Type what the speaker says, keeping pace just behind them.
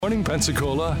Morning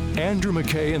Pensacola, Andrew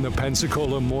McKay and the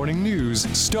Pensacola Morning News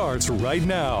starts right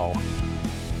now.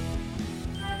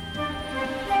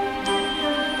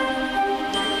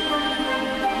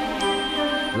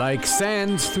 Like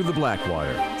sands through the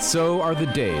Blackwater, so are the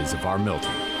days of our Milton.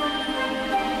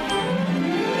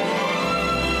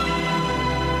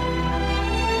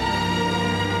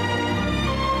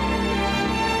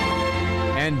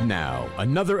 And now,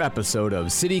 another episode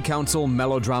of City Council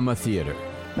Melodrama Theater.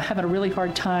 I'm having a really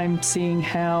hard time seeing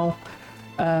how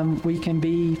we can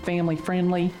be family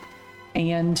friendly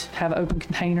and have an open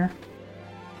container.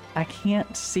 I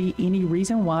can't see any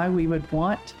reason why we would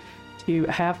want to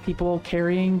have people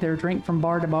carrying their drink from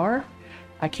bar to bar.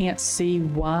 I can't see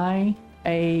why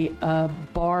a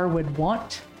bar would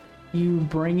want you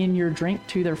bringing your drink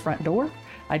to their front door.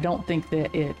 I don't think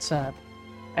that it's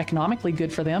economically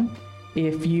good for them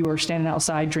if you are standing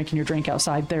outside drinking your drink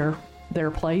outside their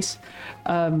place.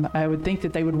 I would think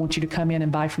that they would want you to come in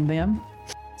and buy from them.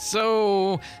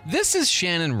 So this is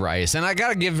Shannon Rice, and I got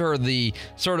to give her the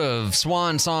sort of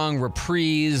swan song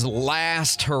reprise,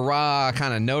 last hurrah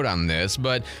kind of note on this,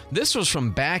 but this was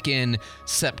from back in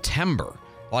September.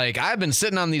 Like, I've been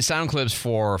sitting on these sound clips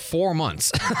for 4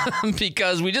 months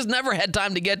because we just never had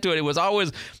time to get to it. It was I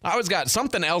always got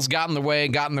something else got in the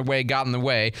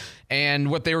way. And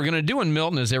what they were going to do in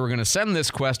Milton is they were going to send this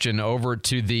question over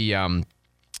to the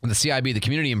CIB, the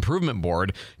Community Improvement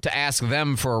Board, to ask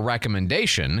them for a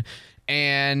recommendation.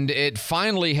 And it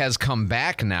finally has come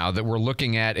back now that we're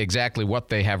looking at exactly what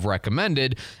they have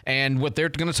recommended and what they're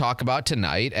going to talk about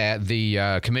tonight at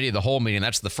the Committee of the Whole meeting.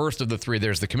 That's the first of the three.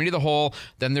 There's the Committee of the Whole,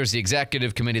 then there's the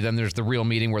Executive Committee, then there's the real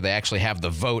meeting where they actually have the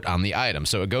vote on the item.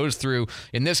 So it goes through,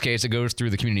 in this case, it goes through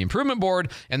the Community Improvement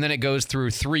Board, and then it goes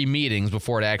through 3 meetings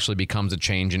before it actually becomes a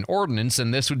change in ordinance.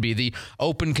 And this would be the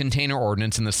open container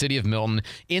ordinance in the city of Milton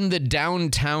in the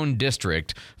downtown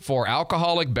district for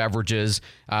alcoholic beverages,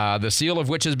 the seal of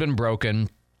which has been broken,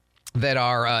 that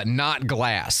are not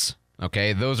glass.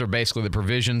 Okay, those are basically the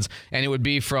provisions, and it would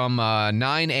be from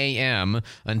 9 a.m.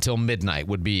 until midnight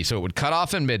would be. So it would cut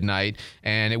off at midnight,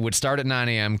 and it would start at 9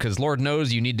 a.m. because Lord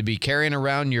knows you need to be carrying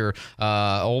around your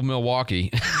old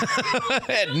Milwaukee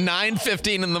at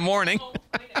 9:15 in the morning.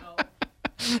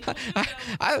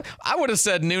 I would have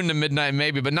said noon to midnight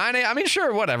maybe, but 9 a.m. I mean,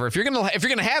 sure, whatever. If you're gonna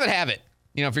have it, have it.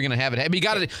 You know, if you're gonna have it, but you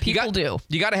got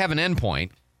to have an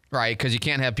endpoint. Right, because you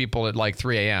can't have people at like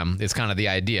 3 a.m. It's kind of the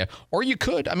idea. Or you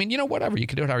could. I mean, you know, whatever. You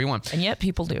could do it however you want. And yet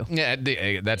people do. Yeah,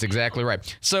 that's exactly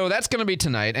right. So that's going to be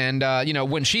tonight. And, you know,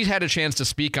 when she had a chance to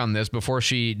speak on this before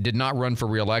she did not run for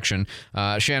re-election,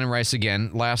 Shannon Rice,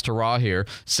 again, last hurrah here,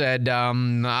 said,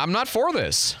 I'm not for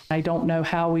this. I don't know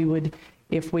how we would,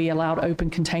 if we allowed open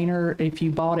container, if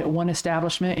you bought at one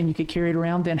establishment and you could carry it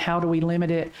around, then how do we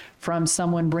limit it from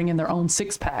someone bringing their own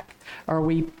 6-pack? Are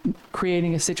we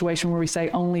creating a situation where we say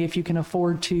only if you can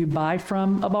afford to buy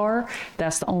from a bar,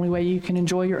 that's the only way you can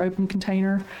enjoy your open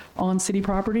container on city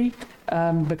property?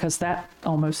 Because that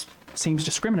almost seems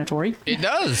discriminatory. It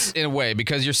does, in a way,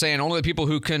 because you're saying only the people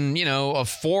who can, you know,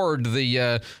 afford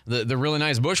the really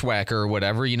nice bushwhacker or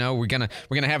whatever. You know, we're gonna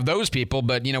have those people,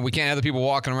 but you know, we can't have the people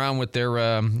walking around with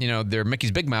their their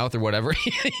Mickey's Big Mouth or whatever.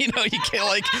 You know, you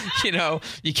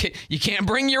can't you can't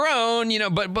bring your own. You know,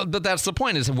 but that's the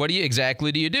point. Is what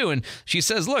exactly do you do? And she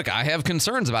says, look, I have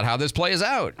concerns about how this plays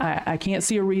out. I can't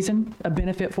see a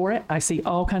benefit for it. I see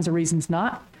all kinds of reasons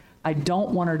not. I don't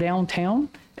want her downtown,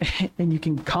 and you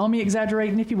can call me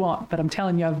exaggerating if you want, but I'm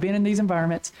telling you, I've been in these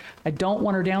environments. I don't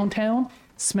want her downtown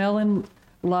smelling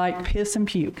like piss and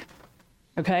puke.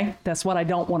 Okay? That's what I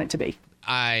don't want it to be.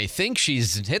 I think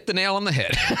she's hit the nail on the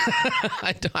head.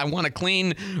 I want a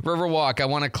clean Riverwalk. I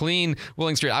want a clean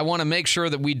Willing Street. I want to make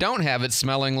sure that we don't have it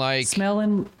smelling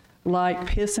like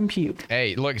piss and puke.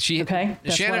 Hey, look, that's what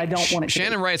I don't want it to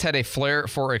Shannon be. Rice had a flair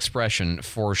for expression,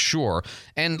 for sure.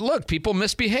 And look, people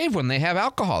misbehave when they have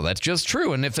alcohol. That's just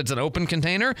true. And if it's an open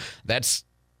container, that's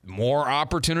more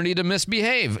opportunity to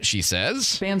misbehave, she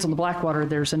says. Fans on the Blackwater,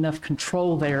 there's enough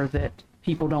control there that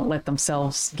people don't let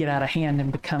themselves get out of hand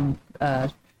and become,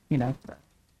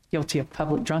 guilty of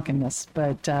public drunkenness.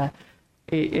 But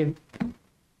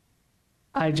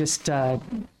I just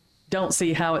don't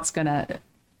see how it's gonna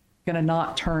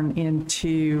not turn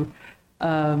into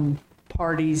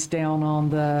parties down on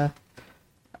the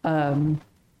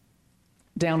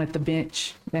down at the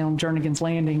bench down Jernigan's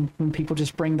Landing, when people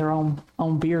just bring their own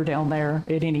beer down there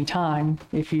at any time.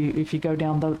 If you go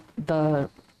down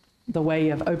the way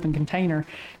of open container,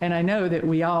 and I know that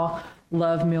we all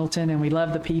love Milton and we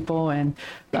love the people, and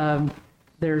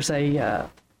there's a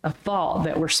thought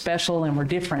that we're special and we're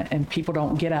different, and people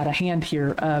don't get out of hand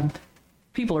here.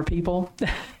 People are people,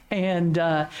 And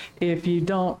if you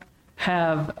don't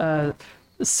have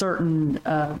certain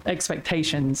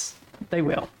expectations, they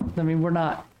will. I mean, we're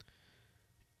not.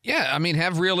 Yeah, I mean,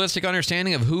 have realistic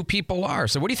understanding of who people are.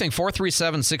 So what do you think?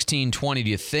 437-1620,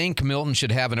 do you think Milton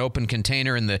should have an open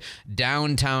container in the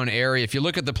downtown area? If you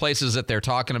look at the places that they're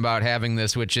talking about having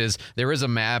this, which is, there is a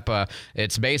map.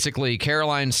 It's basically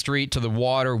Caroline Street to the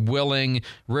water, Willing,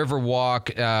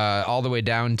 Riverwalk, all the way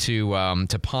down to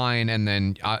Pine, and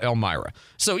then Elmira.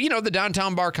 So, the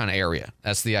downtown bar kind of area.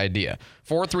 That's the idea.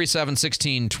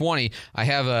 437-1620. I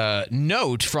have a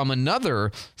note from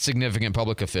another significant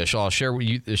public official. I'll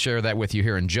share that with you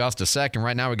here in just a second.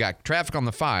 Right now, we got traffic on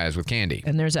the 5s with Candy.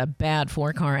 And there's a bad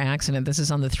 4-car accident. This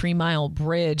is on the 3 Mile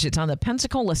Bridge. It's on the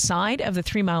Pensacola side of the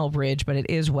 3 Mile Bridge, but it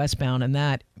is westbound. And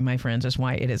that, my friends, is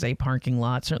why it is a parking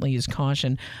lot. Certainly use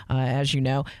caution, as you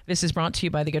know. This is brought to you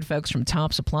by the good folks from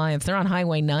Tops Appliance. They're on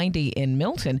Highway 90 in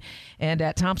Milton. And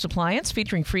at Tops Appliance,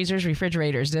 featuring freezers,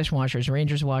 refrigerators, dishwashers,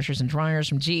 Rangers washers, and dryers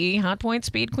from GE, Hotpoint,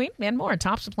 Speed Queen, and more.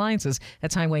 Tops Appliances.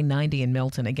 That's Highway 90 in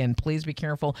Milton. Again, please be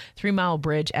careful. 3 Mile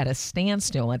Bridge at a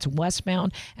standstill. That's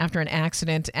westbound after an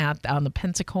accident on the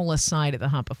Pensacola side of the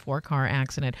hump, a 4-car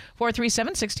accident.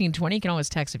 437-1620. You can always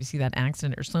text if you see that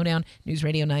accident or slow down. News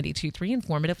Radio 92.3,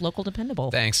 informative, local, dependable.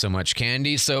 Thanks so much,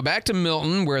 Candy. So back to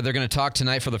Milton, where they're going to talk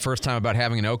tonight for the first time about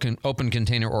having an open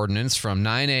container ordinance from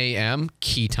 9 a.m.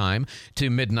 key time to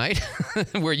midnight,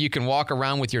 where you can walk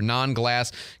around with your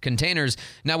non-glass containers.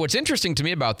 Now, what's interesting to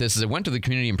me about this is it went to the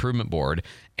Community Improvement Board,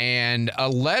 and a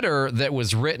letter that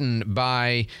was written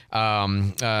by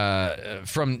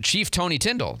from Chief Tony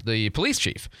Tyndall, the police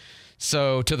chief.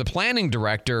 So to the planning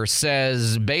director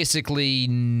says basically,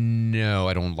 no,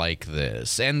 I don't like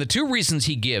this. And the two reasons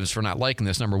he gives for not liking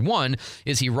this, number one,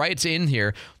 is he writes in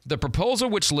here, the proposal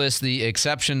which lists the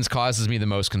exceptions causes me the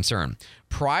most concern.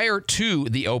 Prior to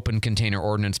the open container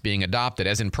ordinance being adopted,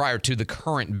 as in prior to the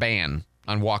current ban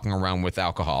on walking around with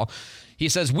alcohol, he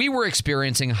says, we were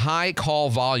experiencing high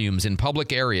call volumes in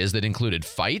public areas that included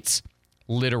fights,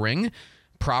 littering,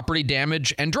 property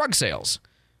damage, and drug sales.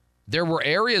 There were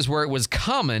areas where it was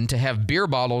common to have beer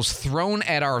bottles thrown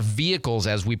at our vehicles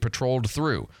as we patrolled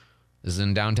through. This is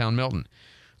in downtown Milton.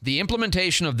 The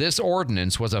implementation of this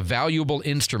ordinance was a valuable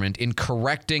instrument in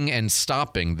correcting and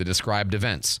stopping the described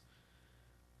events.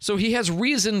 So he has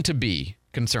reason to be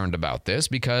concerned about this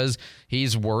because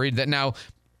he's worried that now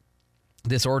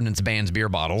this ordinance bans beer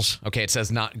bottles. Okay, it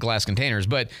says not glass containers,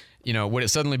 but, would it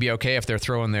suddenly be okay if they're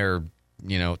throwing their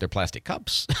plastic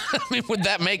cups? I mean, would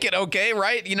that make it okay,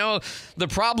 right? The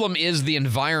problem is the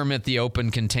environment, the open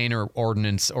container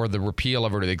ordinance or the repeal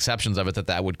of it or the exceptions of it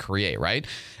that would create, right?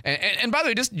 And by the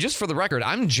way, just for the record,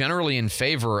 I'm generally in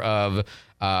favor of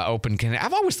open container.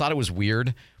 I've always thought it was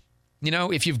weird.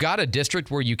 If you've got a district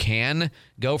where you can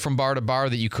go from bar to bar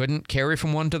that you couldn't carry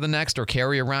from one to the next or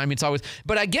carry around, I mean, it's always,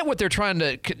 but I get what they're trying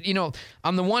to,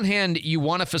 on the one hand, you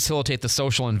want to facilitate the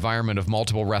social environment of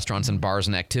multiple restaurants and bars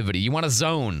and activity. You want a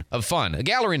zone of fun, a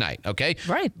gallery night, okay?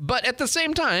 Right. But at the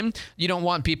same time, you don't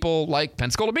want people like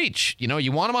Pensacola Beach.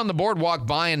 You want them on the boardwalk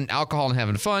buying alcohol and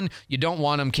having fun. You don't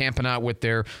want them camping out with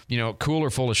their,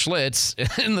 cooler full of Schlitz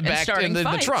in the back, in the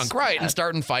trunk, right? And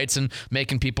starting fights and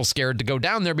making people scared to go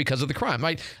down there because of the crime,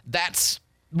 right? That's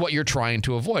what you're trying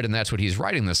to avoid, and that's what he's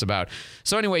writing this about.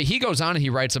 So anyway, he goes on and he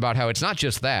writes about how it's not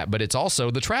just that, but it's also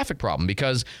the traffic problem,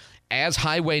 because as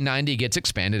Highway 90 gets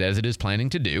expanded, as it is planning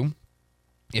to do,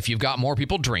 if you've got more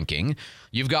people drinking,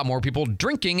 you've got more people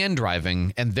drinking and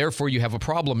driving, and therefore you have a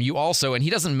problem. You also, and he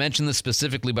doesn't mention this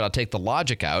specifically, but I'll take the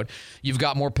logic out, you've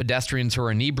got more pedestrians who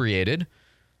are inebriated,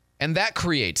 and that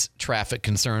creates traffic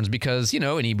concerns because,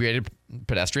 inebriated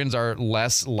pedestrians are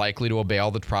less likely to obey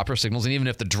all the proper signals. And even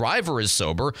if the driver is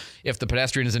sober, if the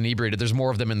pedestrian is inebriated, there's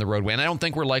more of them in the roadway. And I don't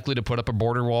think we're likely to put up a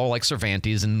border wall like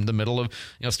Cervantes in the middle of,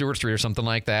 Stewart Street or something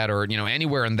like that, or,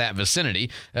 anywhere in that vicinity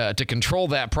to control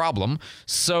that problem.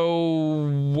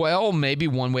 So, maybe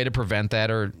one way to prevent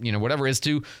that or, whatever is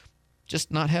to just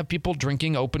not have people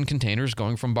drinking open containers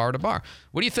going from bar to bar.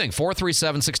 What do you think?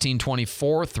 437-1620,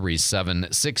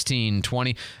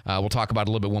 437-1620. We'll talk about it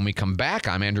a little bit when we come back.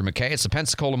 I'm Andrew McKay. It's the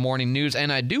Pensacola Morning News,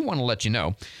 and I do want to let you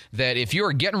know that if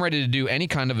you're getting ready to do any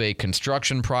kind of a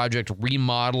construction project,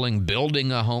 remodeling,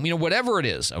 building a home, whatever it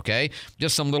is, okay?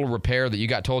 Just some little repair that you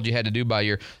got told you had to do by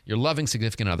your loving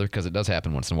significant other, because it does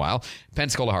happen once in a while,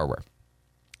 Pensacola Hardware.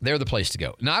 They're the place to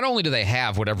go. Not only do they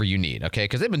have whatever you need, okay,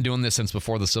 because they've been doing this since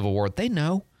before the Civil War. They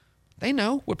know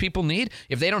what people need.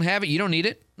 If they don't have it, you don't need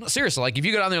it. No, seriously, like if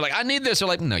you go down there like, I need this, they're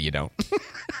like, no, you don't.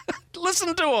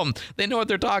 Listen to them. They know what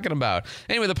they're talking about.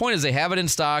 Anyway, the point is they have it in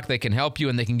stock. They can help you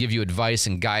and they can give you advice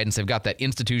and guidance. They've got that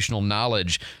institutional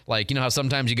knowledge. Like, you know how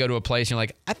sometimes you go to a place and you're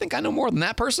like, I think I know more than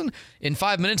that person in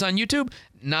 5 minutes on YouTube?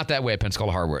 Not that way at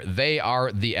Pensacola Hardware. They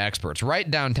are the experts. Right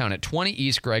downtown at 20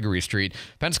 East Gregory Street.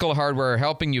 Pensacola Hardware,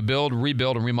 helping you build,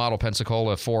 rebuild, and remodel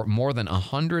Pensacola for more than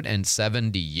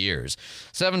 170 years.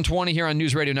 720 here on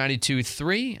News Radio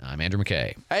 92.3. I'm Andrew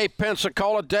McKay. Hey,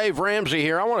 Pensacola, Dave Ramsey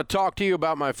here. I want to talk to you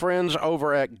about my friends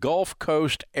over at Gulf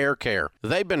Coast Air Care.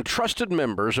 They've been trusted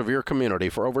members of your community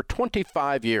for over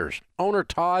 25 years. Owner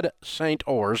Todd St.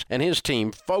 Ors and his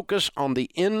team focus on the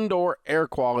indoor air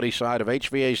quality side of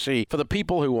HVAC for the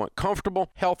people who want comfortable,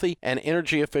 healthy, and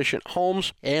energy-efficient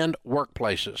homes and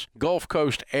workplaces. Gulf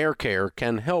Coast Air Care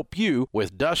can help you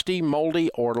with dusty,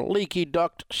 moldy, or leaky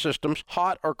duct systems,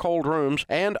 hot or cold rooms,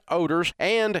 and odors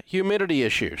and humidity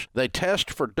issues. They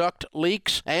test for duct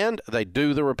leaks, and they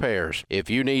do the repairs. If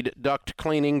you need duct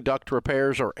cleaning, duct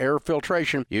repairs, or air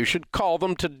filtration, you should call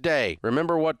them today.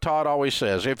 Remember what Todd always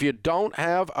says, if you don't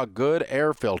have a good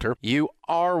air filter, you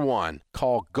are one.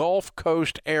 Call Gulf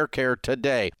Coast Air Care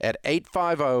today at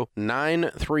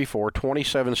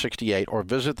 850-934-2768 or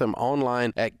visit them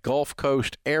online at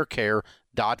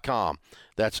gulfcoastaircare.com.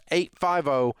 That's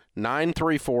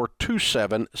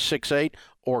 850-934-2768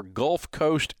 or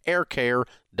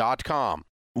gulfcoastaircare.com.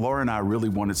 Laura and I really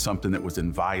wanted something that was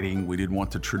inviting. We didn't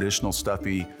want the traditional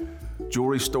stuffy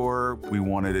jewelry store. We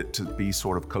wanted it to be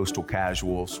sort of coastal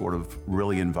casual, sort of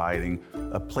really inviting,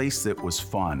 a place that was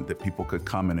fun, that people could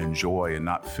come and enjoy and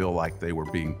not feel like they were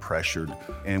being pressured.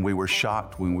 And we were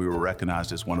shocked when we were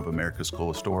recognized as one of America's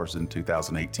coolest stores in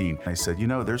 2018. They said, you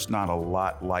know, there's not a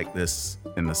lot like this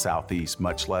in the Southeast,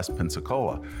 much less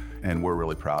Pensacola, and we're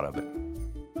really proud of it.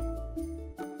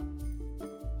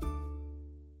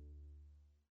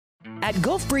 At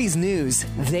Gulf Breeze News,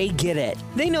 they get it.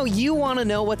 They know you want to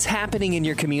know what's happening in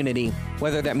your community,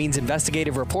 whether that means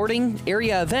investigative reporting,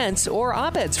 area events, or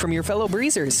op-eds from your fellow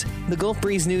breezers. The Gulf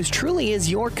Breeze News truly is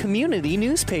your community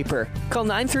newspaper. Call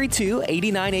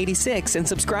 932-8986 and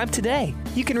subscribe today.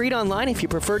 You can read online if you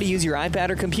prefer to use your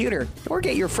iPad or computer, or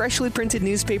get your freshly printed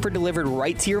newspaper delivered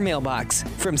right to your mailbox.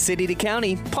 From city to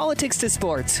county, politics to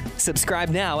sports. Subscribe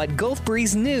now at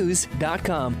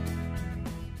gulfbreezenews.com.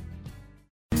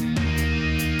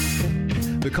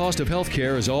 The cost of health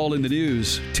care is all in the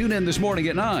news. Tune in this morning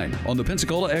at 9 on the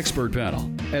Pensacola Expert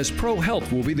Panel, as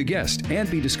ProHealth will be the guest and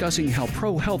be discussing how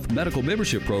ProHealth Medical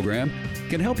Membership Program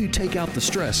can help you take out the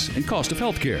stress and cost of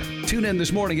health care. Tune in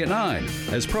this morning at 9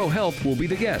 as ProHealth will be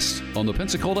the guest on the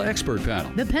Pensacola Expert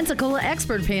Panel. The Pensacola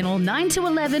Expert Panel, 9 to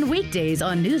 11 weekdays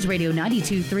on News Radio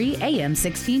 92.3 AM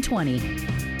 1620.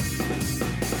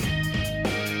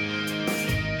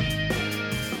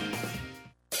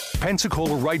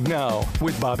 Pensacola Right Now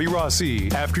with Bobby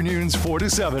Rossi. Afternoons 4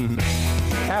 to 7.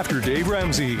 After Dave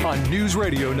Ramsey on News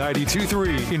Radio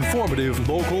 92.3. Informative,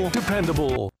 local,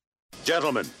 dependable.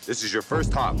 Gentlemen, this is your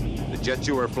first hop. The jets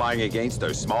you are flying against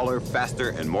are smaller, faster,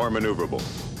 and more maneuverable.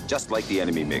 Just like the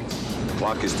enemy MiGs. The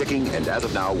clock is ticking, and as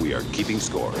of now, we are keeping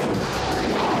score.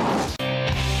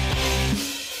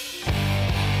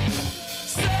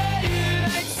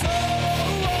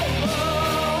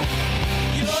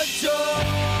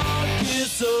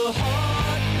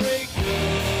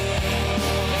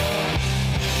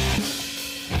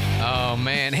 Oh,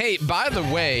 man. Hey, by the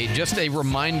way, just a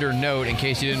reminder note in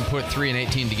case you didn't put 3 and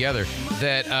 18 together,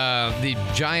 that the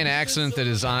giant accident that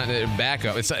is on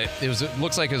backup, it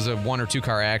looks like it was a 1 or 2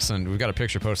 car accident. We've got a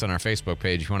picture posted on our Facebook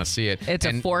page if you want to see it. It's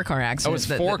a 4-car accident. Oh, it's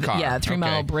 4-car. Yeah, 3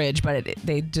 Mile Bridge, but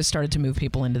they just started to move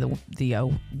people into the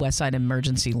West Side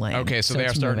emergency lane. Okay, so they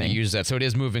are starting to use that. So it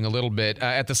is moving a little bit.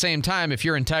 At the same time, if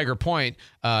you're in Tiger Point,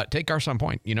 take Garcon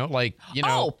Point.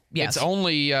 Yes. It's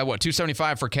only,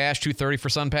 $275 for cash, $230 for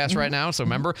SunPass right now. So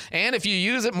remember, and if you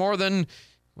use it more than,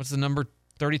 what's the number?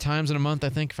 30 times in a month, I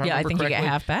think, if I remember correctly. You get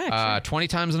half back. 20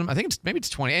 times in a month. I think it's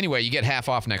 20. Anyway, you get half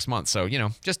off next month. So,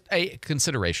 just a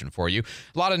consideration for you.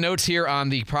 A lot of notes here on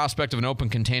the prospect of an open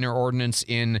container ordinance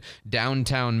in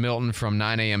downtown Milton from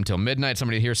 9 a.m. till midnight.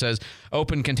 Somebody here says,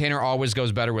 open container always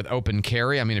goes better with open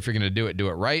carry. I mean, if you're going to do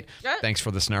it right. Yeah. Thanks for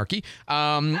the snarky.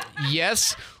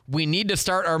 Yes, we need to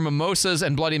start our mimosas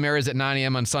and Bloody Marys at 9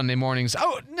 a.m. on Sunday mornings.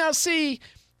 Oh, now see...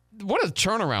 What a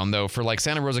turnaround, though, for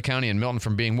Santa Rosa County and Milton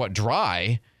from being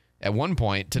dry at one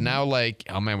point to now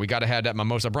oh man, we got to have that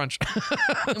mimosa brunch.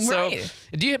 So,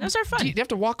 right. Those are fun. Do you have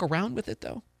to walk around with it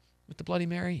though, with the Bloody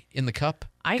Mary in the cup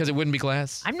because it wouldn't be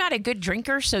glass? I'm not a good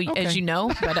drinker, so as you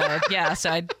know, but I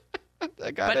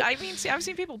mean, I've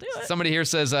seen people do it. Somebody here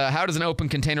says, how does an open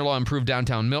container law improve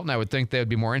downtown Milton? I would think they would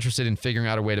be more interested in figuring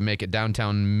out a way to make it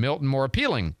downtown Milton more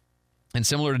appealing. and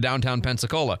similar to downtown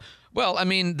Pensacola. Well, I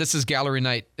mean, this is gallery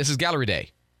night. This is gallery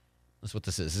day. That's what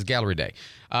this is. This is gallery day.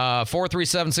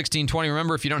 437-1620.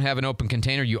 Remember, if you don't have an open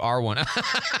container, you are one.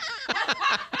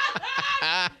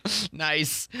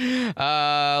 Nice.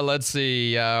 Let's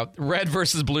see. Red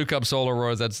versus Blue Cup Solar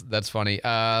Wars. That's funny.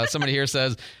 Somebody here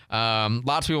says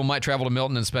lots of people might travel to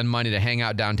Milton and spend money to hang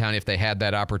out downtown if they had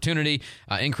that opportunity.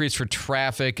 Increase for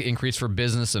traffic, increase for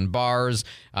business and bars.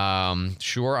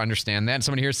 Sure, understand that.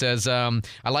 Somebody here says I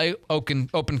like open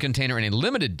container in a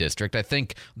limited district. I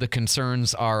think the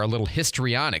concerns are a little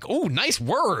histrionic. Oh, nice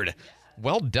word.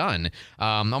 Well done.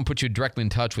 I'm going to put you directly in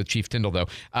touch with Chief Tyndall, though.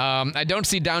 I don't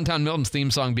see Downtown Milton's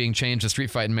theme song being changed to Street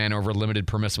Fighting Man over a limited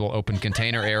permissible open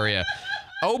container area.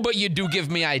 Oh, but you do give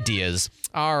me ideas.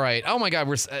 All right. Oh, my God.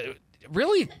 We're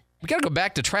really? We got to go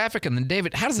back to traffic. And then,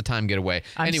 David, how does the time get away?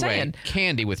 Anyway,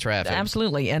 candy with traffic.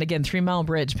 Absolutely. And again, 3 Mile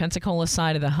Bridge, Pensacola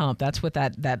side of the hump. That's what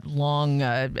that long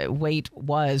wait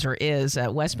was or is.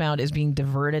 Westbound is being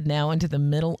diverted now into the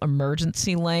middle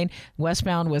emergency lane.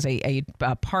 Westbound was a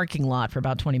parking lot for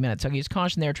about 20 minutes. So use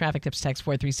caution there. Traffic tips text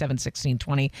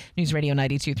 437-1620. News Radio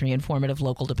 92.3, informative,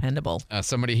 local, dependable.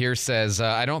 Somebody here says,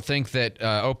 I don't think that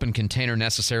open container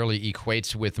necessarily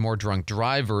equates with more drunk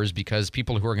drivers because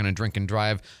people who are going to drink and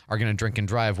drive are going to drink and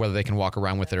drive whether they can walk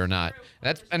around with it or not.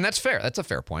 That's fair. That's a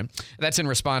fair point. That's in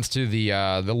response to the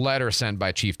letter sent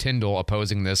by Chief Tyndall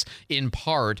opposing this in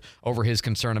part over his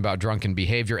concern about drunken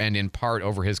behavior and in part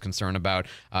over his concern about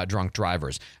drunk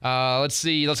drivers. Let's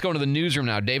see. Let's go into the newsroom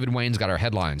now. David Wayne's got our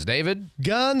headlines. David?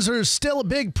 Guns are still a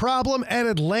big problem at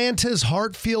Atlanta's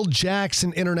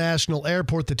Hartfield-Jackson International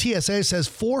Airport. The TSA says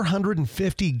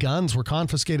 450 guns were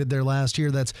confiscated there last year.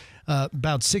 That's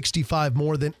about 65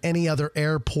 more than any other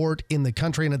airport in the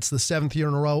country, and it's the 7th year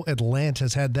in a row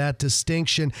Atlanta's had that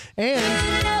distinction. And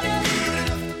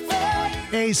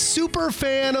a super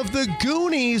fan of the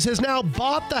Goonies has now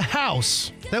bought the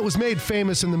house that was made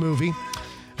famous in the movie.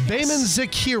 Bayman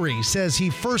Zakiri says he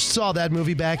first saw that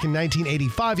movie back in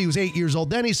 1985. He was 8 years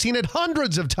old then. He's seen it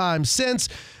hundreds of times since.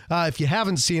 If you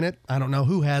haven't seen it, I don't know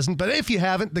who hasn't, but if you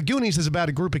haven't, The Goonies is about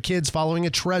a group of kids following a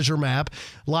treasure map.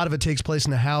 A lot of it takes place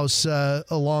in a house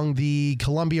along the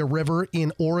Columbia River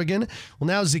in Oregon. Well,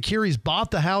 now Zakiri's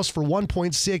bought the house for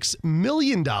 $1.6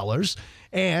 million,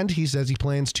 and he says he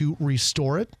plans to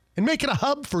restore it and make it a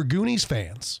hub for Goonies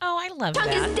fans. Oh, I love Chuck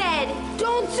that. is dead.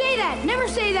 Don't say that. Never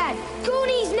say that.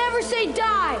 Goonies never say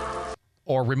die.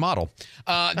 Or remodel.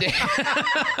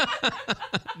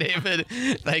 David,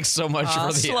 thanks so much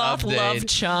for the sloth update. Love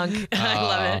Chunk. I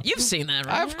love it. You've seen that,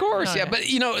 right? Of course, yeah. But,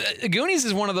 Goonies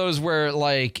is one of those where,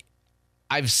 like,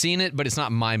 I've seen it, but it's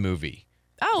not my movie.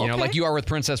 Oh, okay. Like you are with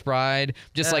Princess Bride,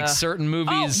 just like certain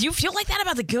movies. Oh, you feel like that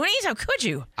about the Goonies? How could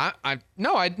you?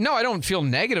 No, I don't feel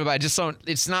negative. I just don't.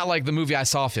 It's not like the movie I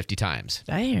saw 50 times,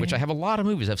 which I have a lot of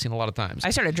movies I've seen a lot of times.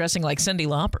 I started dressing like Cyndi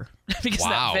Lauper because of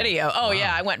that video. Oh,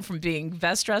 yeah. I went from being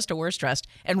best dressed to worst dressed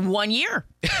in 1 year.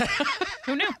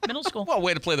 Who knew? Middle school. Well,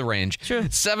 way to play the range. Sure.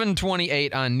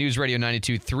 728 on News Radio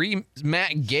 92.3.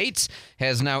 Matt Gaetz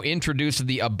has now introduced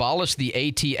the Abolish the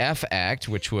ATF Act,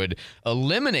 which would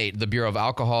eliminate the Bureau of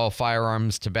Alcohol,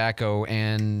 Firearms, Tobacco,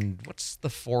 and what's the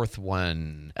fourth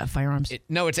one? Firearms. It's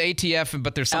ATF,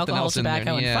 but there's something Alcohol, else in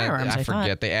tobacco, there. and firearms, I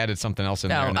forget. They added something else in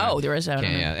there. There is. I don't know.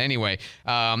 Yeah. Anyway,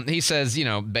 he says,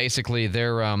 basically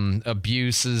their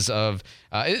abuses of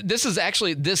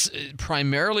this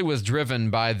primarily was driven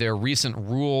by their recent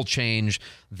rule change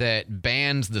that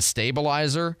bans the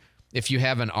stabilizer. If you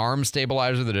have an arm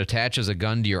stabilizer that attaches a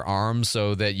gun to your arm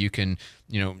so that you can,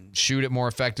 shoot it more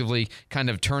effectively, kind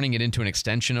of turning it into an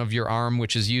extension of your arm,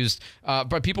 which is used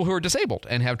by people who are disabled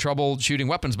and have trouble shooting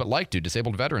weapons but like to.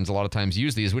 Disabled veterans a lot of times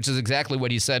use these, which is exactly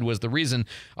what he said was the reason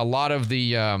a lot of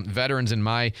the veterans in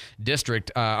my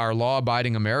district are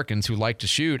law-abiding Americans who like to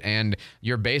shoot, and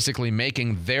you're basically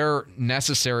making their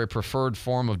necessary preferred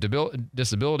form of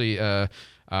disability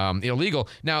illegal.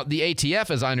 Now, the ATF,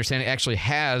 as I understand it, actually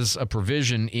has a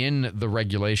provision in the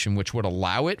regulation which would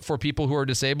allow it for people who are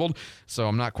disabled. So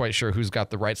I'm not quite sure who's got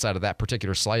the right side of that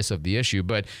particular slice of the issue.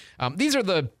 But these are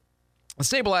the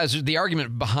stabilizers. The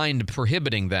argument behind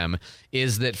prohibiting them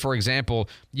is that, for example,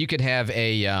 you could have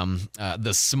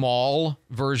the small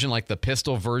version, like the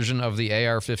pistol version of the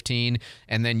AR-15,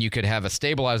 and then you could have a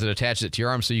stabilizer that attaches it to your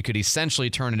arm, so you could essentially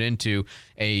turn it into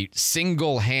a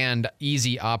single-hand,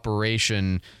 easy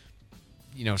operation,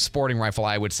 sporting rifle.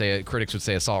 I would say, critics would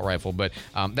say assault rifle, but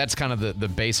that's kind of the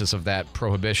basis of that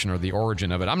prohibition or the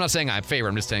origin of it. I'm not saying I'm in favor.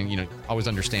 I'm just saying, always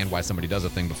understand why somebody does a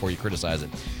thing before you criticize it.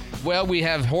 Well, we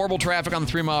have horrible traffic on the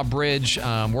 3 Mile Bridge.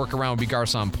 Workaround would be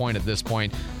Garcon Point at this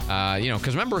point.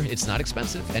 Because remember, it's not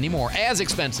expensive anymore,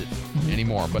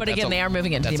 anymore. But again, they are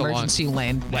moving into the emergency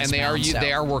lane westbound. And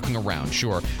they are working around,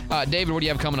 sure. David, what do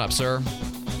you have coming up, sir?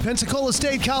 Pensacola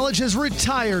State College has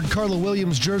retired Carla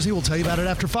Williams' jersey. We'll tell you about it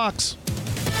after Fox.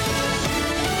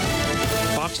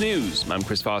 Fox News, I'm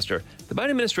Chris Foster. The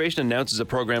Biden administration announces a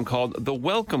program called the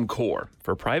Welcome Corps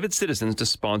for private citizens to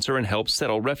sponsor and help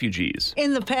settle refugees.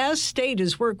 In the past, state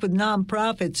has worked with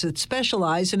nonprofits that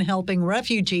specialize in helping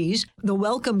refugees. The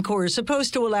Welcome Corps is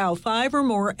supposed to allow 5 or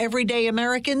more everyday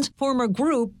Americans form a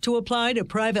group to apply to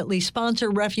privately sponsor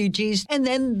refugees, and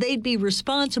then they'd be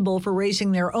responsible for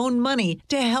raising their own money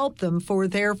to help them for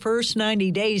their first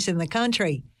 90 days in the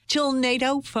country. Jill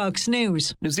Nato, Fox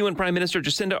News. New Zealand Prime Minister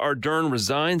Jacinda Ardern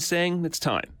resigned, saying it's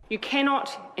time. You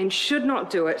cannot and should not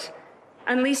do it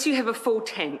unless you have a full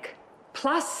tank,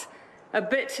 plus a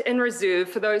bit in reserve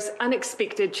for those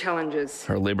unexpected challenges.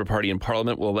 Her Labour Party in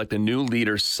Parliament will elect a new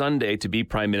leader Sunday to be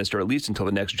Prime Minister, at least until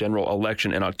the next general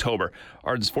election in October.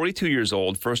 Ardern's 42 years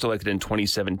old, first elected in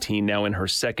 2017, now in her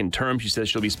second term. She says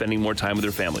she'll be spending more time with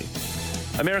her family.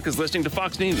 America's listening to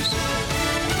Fox News.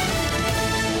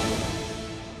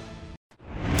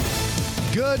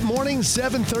 Good morning,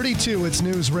 7:32. It's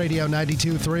News Radio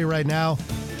 92.3 right now.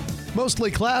 Mostly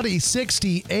cloudy,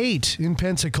 68 in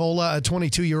Pensacola. A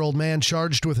 22-year-old man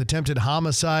charged with attempted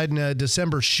homicide in a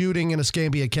December shooting in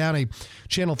Escambia County.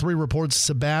 Channel 3 reports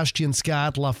Sebastian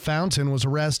Scott LaFountain was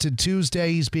arrested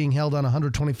Tuesday. He's being held on a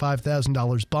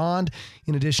 $125,000 bond.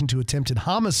 In addition to attempted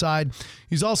homicide,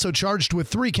 he's also charged with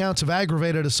 3 counts of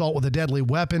aggravated assault with a deadly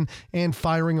weapon and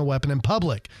firing a weapon in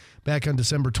public. Back on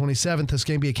December 27th,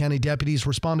 Escambia County deputies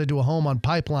responded to a home on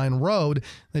Pipeline Road.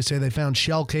 They say they found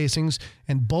shell casings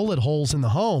and bullet holes in the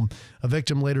home. A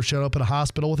victim later showed up at a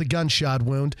hospital with a gunshot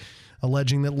wound,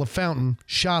 alleging that LaFountain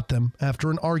shot them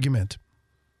after an argument.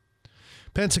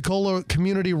 Pensacola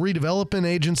Community Redevelopment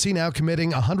Agency now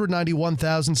committing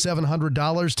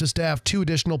 $191,700 to staff 2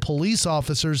 additional police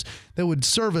officers that would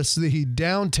service the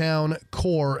downtown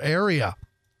core area.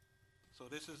 So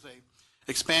this is a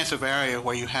expansive area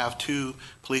where you have 2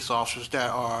 police officers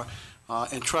that are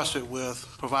entrusted with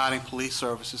providing police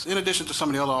services, in addition to some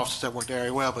of the other officers that work there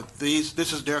very well, but this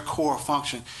is their core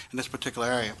function in this particular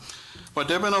area. But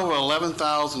there have been over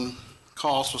 11,000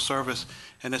 calls for service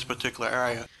in this particular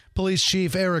area. Police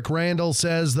Chief Eric Randall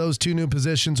says those 2 new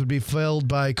positions would be filled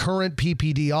by current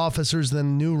PPD officers,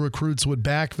 then new recruits would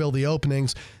backfill the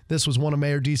openings. This was one of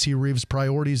Mayor D.C. Reeves'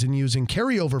 priorities in using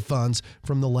carryover funds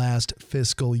from the last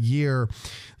fiscal year.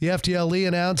 The FDLE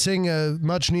announcing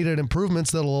much-needed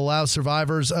improvements that will allow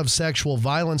survivors of sexual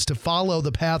violence to follow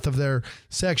the path of their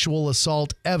sexual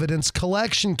assault evidence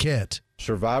collection kit.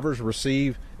 Survivors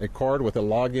receive a card with a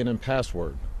login and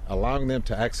password, allowing them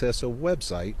to access a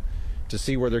website to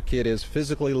see where their kid is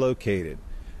physically located.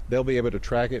 They'll be able to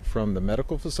track it from the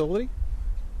medical facility,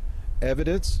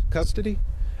 evidence, custody,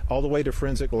 all the way to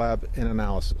forensic lab and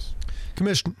analysis.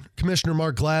 Commissioner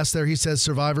Mark Glass there, he says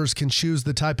survivors can choose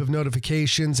the type of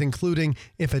notifications, including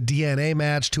if a DNA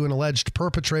match to an alleged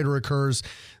perpetrator occurs.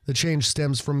 The change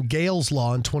stems from Gale's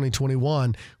law in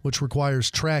 2021, which requires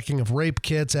tracking of rape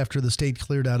kits after the state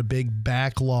cleared out a big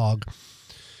backlog.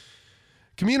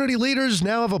 Community leaders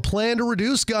now have a plan to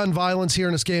reduce gun violence here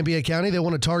in Escambia County. They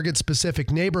want to target specific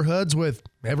neighborhoods with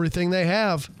everything they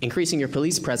have. Increasing your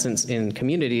police presence in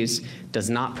communities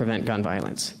does not prevent gun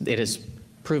violence. It is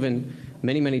proven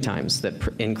many, many times that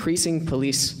increasing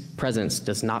police presence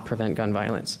does not prevent gun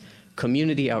violence.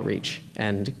 Community outreach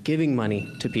and giving money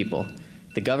to people,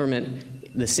 the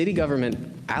government, the city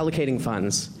government allocating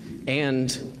funds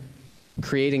and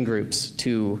creating groups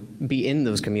to be in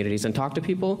those communities and talk to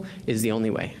people is the only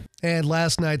way. And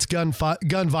last night's gun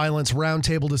violence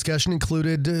roundtable discussion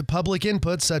included public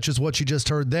input, such as what you just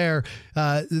heard there.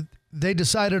 They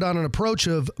decided on an approach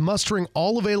of mustering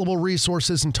all available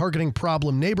resources and targeting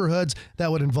problem neighborhoods.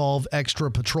 That would involve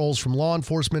extra patrols from law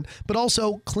enforcement, but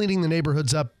also cleaning the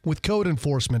neighborhoods up with code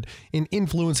enforcement and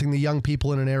influencing the young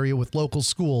people in an area with local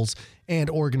schools and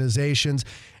organizations.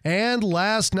 And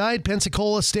last night,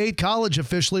 Pensacola State College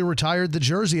officially retired the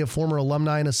jersey of former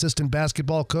alumni and assistant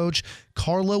basketball coach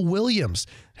Carla Williams.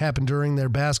 Happened during their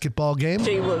basketball game.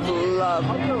 She was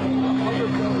lovely.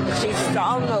 She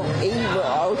saw no evil.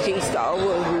 All she saw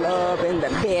was love and the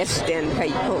best in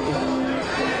people.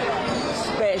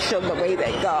 The way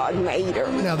that God made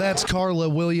her. Now that's Carla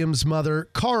Williams' mother,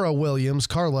 Cara Williams.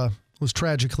 Carla was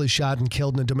tragically shot and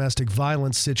killed in a domestic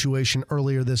violence situation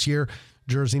earlier this year.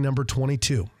 Jersey number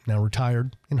 22, now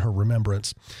retired in her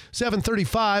remembrance.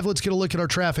 7:35, let's get a look at our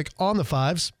traffic on the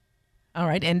 5s. All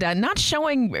right, and not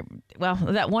showing, well,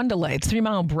 that one delay. It's 3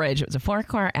 Mile Bridge. It was a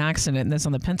 4-car accident, and that's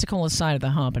on the Pensacola side of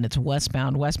the hump, and it's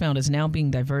westbound. Westbound is now being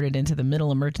diverted into the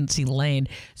middle emergency lane.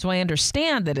 So I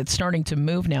understand that it's starting to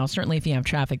move now. Certainly, if you have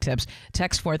traffic tips,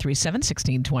 text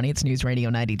 437-1620. It's News Radio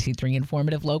 92.3,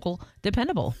 informative, local,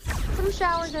 dependable. Some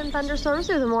showers and thunderstorms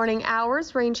through the morning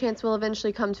hours. Rain chance will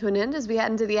eventually come to an end as we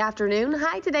head into the afternoon.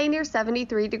 High today near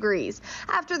 73 degrees.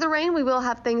 After the rain, we will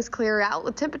have things clear out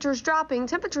with temperatures dropping.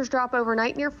 Temperatures drop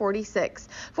overnight near 46.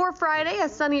 For Friday, a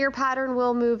sunnier pattern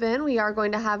will move in. We are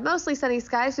going to have mostly sunny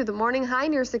skies through the morning, high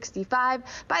near 65.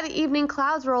 By the evening,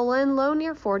 clouds roll in, low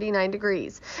near 49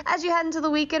 degrees. As you head into the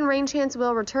weekend, rain chance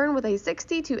will return with a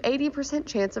 60 to 80%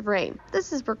 chance of rain.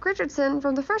 This is Brooke Richardson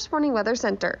from the First Warning Weather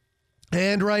Center.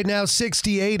 And right now,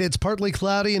 68. It's partly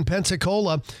cloudy in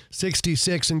Pensacola,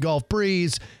 66 in Gulf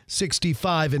Breeze,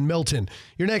 65 in Milton.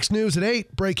 Your next news at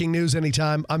 8. Breaking news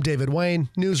anytime. I'm David Wayne,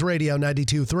 News Radio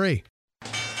 92.3.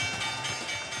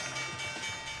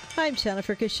 I'm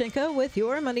Jennifer Kushinka with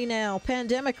Your Money Now.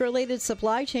 Pandemic-related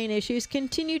supply chain issues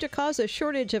continue to cause a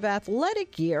shortage of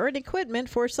athletic gear and equipment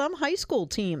for some high school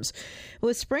teams.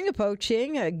 With spring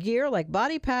approaching, gear like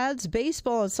body pads,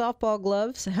 baseball and softball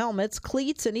gloves, helmets,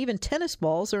 cleats, and even tennis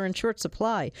balls are in short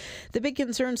supply. The big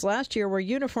concerns last year were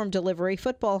uniform delivery,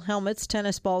 football helmets,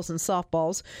 tennis balls, and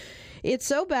softballs. It's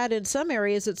so bad in some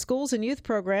areas that schools and youth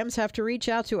programs have to reach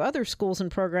out to other schools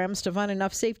and programs to find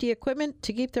enough safety equipment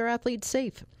to keep their athletes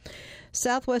safe.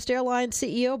 Southwest Airlines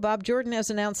CEO Bob Jordan has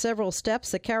announced several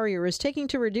steps the carrier is taking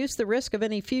to reduce the risk of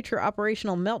any future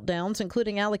operational meltdowns,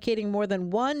 including allocating more than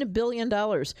 $1 billion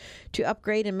to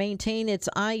upgrade and maintain its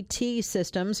IT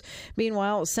systems.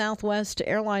 Meanwhile, Southwest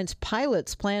Airlines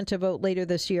pilots plan to vote later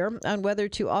this year on whether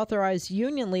to authorize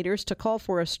union leaders to call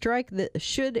for a strike that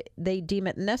should they deem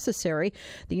it necessary.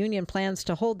 The union plans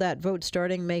to hold that vote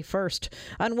starting May 1st.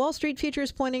 On Wall Street,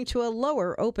 futures pointing to a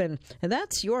lower open. And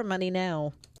that's Your Money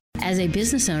Now. As a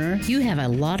business owner, you have a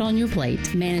lot on your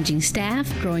plate. Managing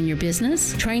staff, growing your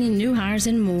business, training new hires,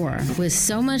 and more. With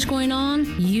so much going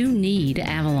on, you need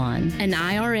Avalon. An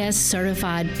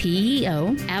IRS-certified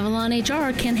PEO, Avalon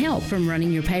HR can help from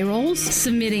running your payrolls,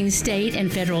 submitting state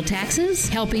and federal taxes,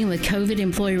 helping with COVID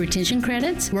employee retention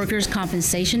credits, workers'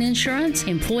 compensation insurance,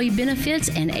 employee benefits,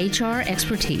 and HR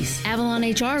expertise. Avalon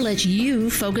HR lets you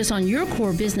focus on your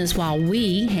core business while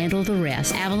we handle the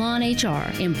rest. Avalon HR,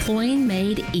 employing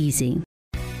made easy.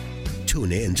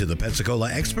 Tune in to the Pensacola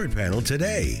Expert Panel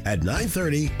today at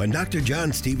 9:30 when Dr.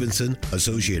 John Stevenson,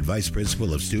 Associate Vice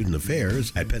Principal of Student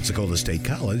Affairs at Pensacola State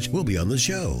College, will be on the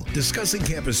show, discussing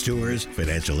campus tours,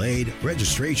 financial aid,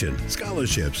 registration,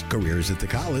 scholarships, careers at the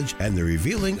college, and the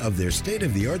revealing of their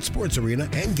state-of-the-art sports arena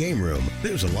and game room.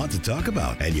 There's a lot to talk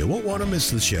about, and you won't want to miss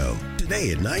the show.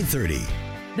 Today at 9:30.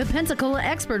 The Pensacola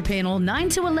Expert Panel, 9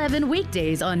 to 11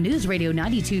 weekdays on News Radio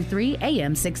 92.3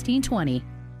 AM 1620.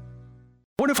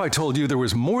 What if I told you there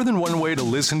was more than one way to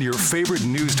listen to your favorite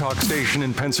news talk station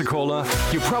in Pensacola?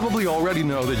 You probably already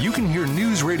know that you can hear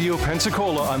News Radio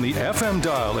Pensacola on the FM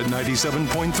dial at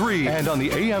 97.3 and on the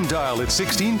AM dial at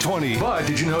 1620. But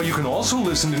did you know you can also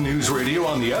listen to News Radio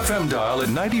on the FM dial at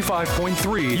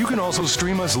 95.3? You can also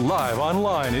stream us live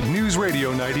online at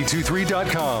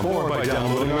newsradio923.com or by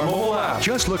downloading our mobile app.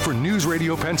 Just look for News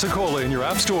Radio Pensacola in your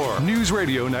app store. News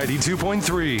Radio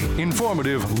 92.3.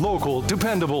 Informative, local,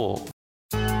 dependable.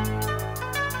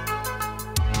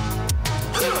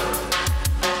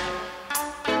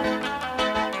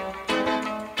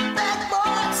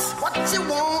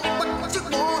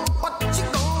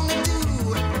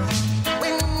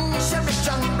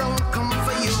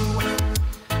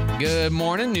 Good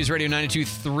morning. News Radio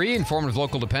 92.3, informative,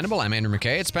 local, dependable. I'm Andrew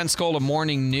McKay. It's Pensacola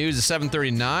Morning News at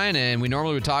 7:39, and we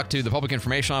normally would talk to the Public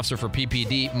Information Officer for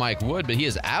PPD, Mike Wood, but he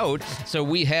is out. So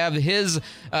we have his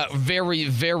very,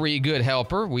 very good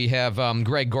helper. We have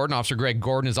Greg Gordon. Officer Greg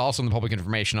Gordon is also in the Public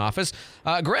Information Office.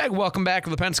 Greg, welcome back to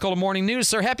the Pensacola Morning News,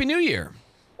 sir. Happy New Year.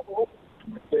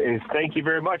 Thank you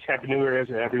very much. Happy New Year,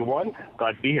 everyone.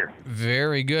 Glad to be here.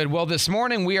 Very good. Well, this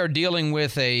morning we are dealing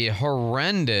with a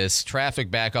horrendous traffic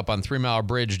backup on 3 Mile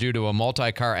Bridge due to a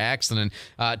multi-car accident.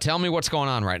 Tell me what's going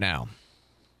on right now.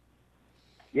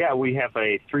 Yeah, we have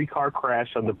a 3-car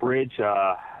crash on the bridge.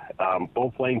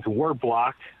 Both lanes were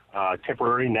blocked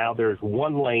temporarily. Now there's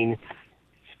one lane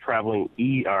traveling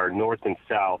north and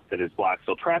south that is blocked.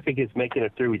 So traffic is making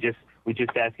it through. We just we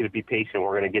just ask you to be patient.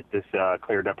 We're going to get this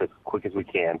cleared up as quick as we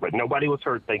can. But nobody was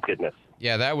hurt, thank goodness.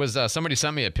 Yeah, that was somebody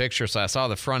sent me a picture, so I saw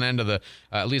the front end of the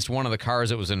at least one of the cars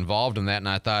that was involved in that, and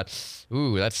I thought,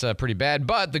 ooh, that's pretty bad.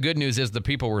 But the good news is the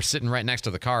people were sitting right next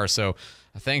to the car, so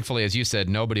thankfully, as you said,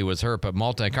 nobody was hurt. But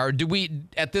multi-car, do we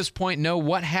at this point know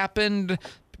what happened?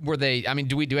 Were they? I mean,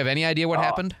 do we have any idea what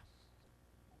happened?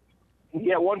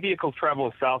 Yeah, one vehicle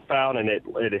traveling southbound, and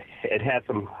it had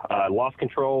some lost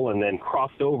control and then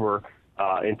crossed over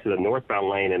into the northbound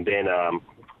lane,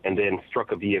 and then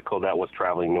struck a vehicle that was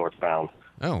traveling northbound.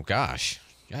 Oh gosh,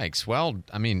 yikes! Well,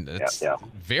 I mean, it's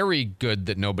very good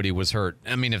that nobody was hurt.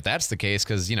 I mean, if that's the case,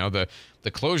 because the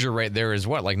closure rate there is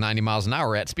what, like 90 miles an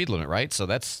hour at speed limit, right? So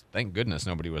that's, thank goodness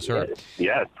nobody was hurt.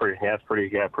 Yeah, it's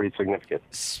pretty significant.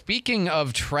 Speaking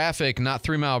of traffic, not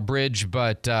 3 Mile Bridge,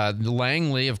 but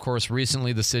Langley, of course,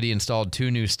 recently the city installed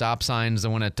 2 new stop signs, the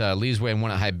one at Leesway and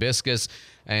one at Hibiscus.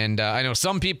 And I know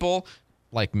some people,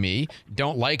 like me,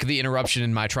 don't like the interruption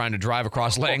in my trying to drive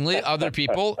across Langley. Other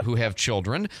people who have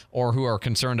children or who are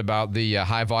concerned about the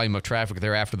high volume of traffic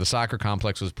there after the soccer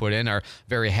complex was put in are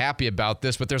very happy about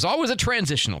this. But there's always a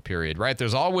transitional period, right?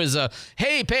 There's always a,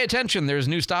 hey, pay attention, there's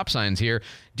new stop signs here.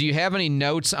 Do you have any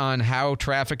notes on how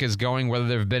traffic is going, whether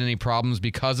there have been any problems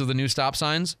because of the new stop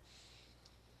signs?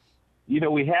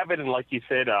 We have it, and like you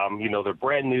said, they're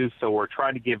brand new, so we're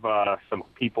trying to give some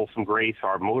people some grace.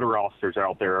 Our motor officers are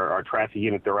out there, our traffic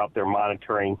unit, they're out there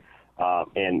monitoring,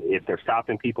 and if they're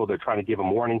stopping people, they're trying to give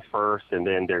them warnings first, and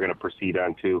then they're going to proceed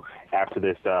on to, after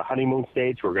this honeymoon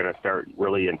stage, we're going to start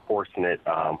really enforcing it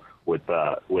with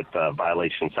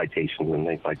violation citations and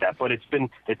things like that. But it's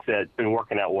been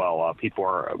working out well. People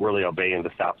are really obeying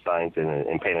the stop signs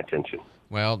and paying attention.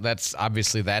 Well, that's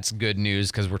good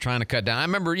news because we're trying to cut down. I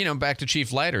remember, back to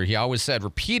Chief Leiter, he always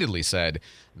repeatedly said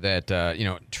that,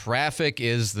 traffic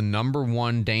is the number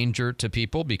one danger to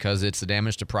people because it's the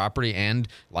damage to property and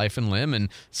life and limb. And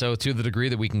so to the degree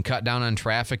that we can cut down on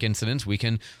traffic incidents, we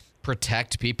can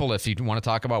protect people. If you want to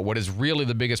talk about what is really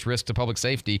the biggest risk to public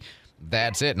safety,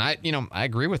 that's it. And I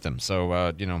agree with him.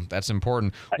 So, that's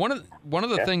important. One of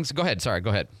the things, go ahead. Sorry, go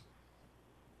ahead.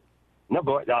 No,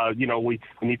 but, we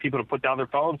need people to put down their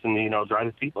phones and, drive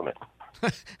the speed limit.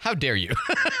 How dare you?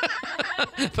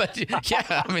 But,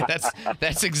 yeah, I mean,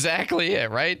 that's exactly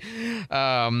it, right?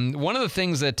 One of the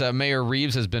things that Mayor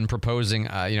Reeves has been proposing,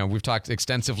 we've talked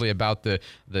extensively about the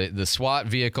SWAT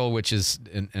vehicle, which is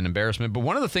an embarrassment. But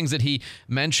one of the things that he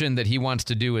mentioned that he wants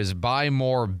to do is buy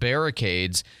more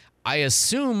barricades. I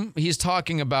assume he's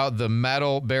talking about the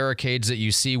metal barricades that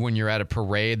you see when you're at a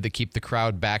parade that keep the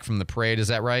crowd back from the parade. Is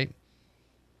that right?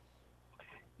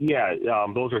 Yeah,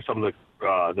 those are some of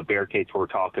the barricades we're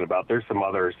talking about. There's some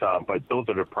others, but those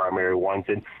are the primary ones.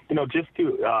 And, just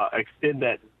to extend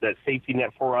that safety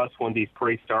net for us when these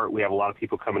parades start, we have a lot of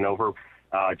people coming over,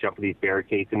 jumping these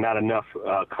barricades, and not enough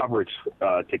coverage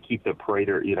to keep the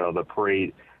parader,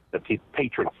 the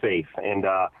patrons safe. And,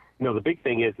 the big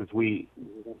thing is we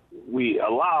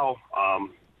allow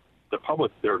the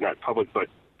public, or not public, but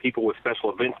people with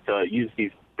special events to use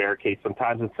these barricades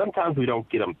sometimes, and sometimes we don't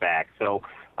get them back. So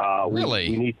really,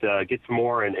 we need to get some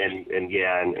more, and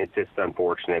it's just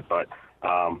unfortunate, but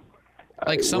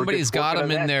like somebody's got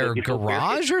them in their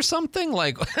garage or something.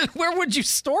 Like, where would you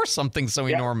store something so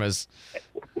enormous?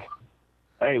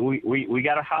 Hey, we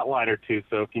got a hotline or two,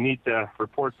 so if you need to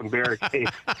report some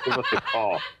barricades, give us a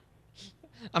call.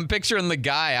 I'm picturing the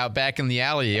guy out back in the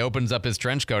alley. He opens up his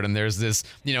trench coat, and there's this,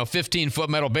 15-foot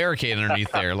metal barricade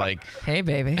underneath there. Like, hey,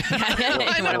 baby.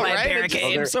 I know, right?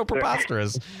 Barricade. It's so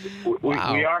preposterous.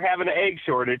 Wow. We are having an egg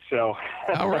shortage, so.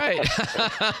 All right.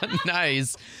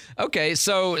 Nice. Okay,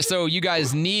 so you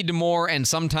guys need more, and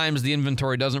sometimes the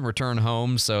inventory doesn't return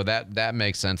home, so that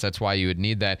makes sense. That's why you would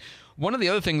need that. One of the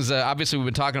other things, obviously, we've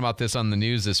been talking about this on the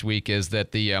news this week, is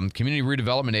that the Community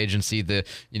Redevelopment Agency,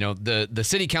 the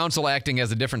city council acting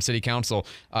as a different city council,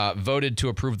 voted to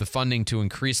approve the funding to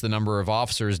increase the number of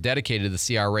officers dedicated to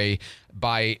the CRA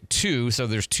by 2. So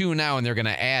there's 2 now, and they're going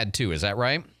to add 2. Is that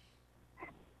right?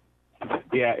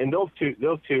 Yeah, and those two,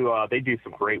 they do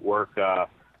some great work.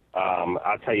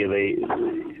 I'll tell you,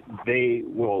 they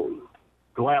will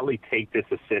gladly take this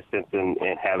assistance and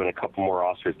having a couple more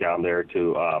officers down there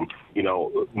to,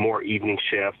 more evening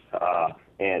shifts,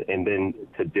 and then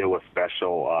to deal with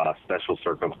special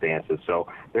circumstances. So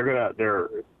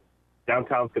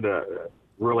downtown's gonna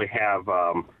really have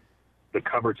the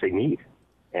coverage they need,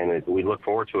 and we look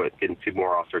forward to it, getting 2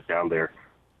 more officers down there.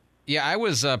 Yeah, I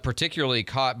was particularly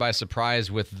caught by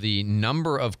surprise with the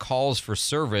number of calls for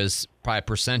service by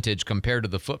percentage compared to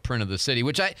the footprint of the city,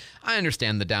 which I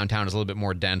understand the downtown is a little bit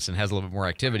more dense and has a little bit more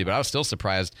activity, but I was still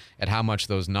surprised at how much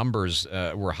those numbers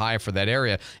were high for that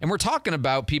area. And we're talking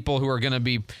about people who are going to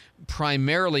be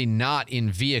primarily not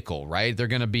in vehicle, right? They're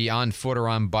going to be on foot or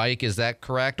on bike. Is that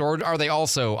correct? Or are they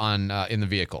also on in the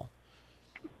vehicle?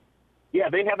 Yeah,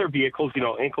 they have their vehicles,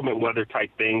 inclement weather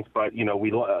type things, but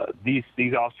we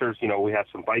these officers, we have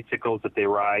some bicycles that they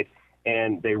ride,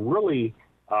 and they really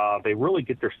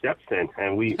get their steps in,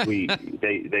 and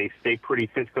they stay pretty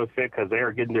physical fit because they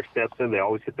are getting their steps in. They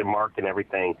always hit the mark and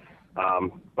everything,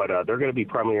 but they're going to be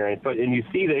primary. And you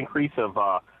see the increase of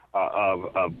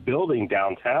building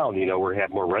downtown, where we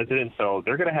have more residents, so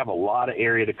they're going to have a lot of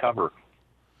area to cover.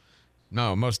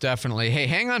 No, most definitely. Hey,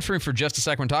 hang on for me for just a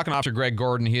second. We're talking to Officer Greg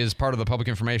Gordon. He is part of the Public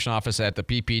Information Office at the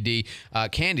PPD.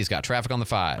 Candy's got traffic on the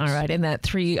 5s. All right, in that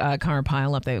 3-car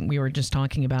pileup that we were just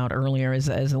talking about earlier is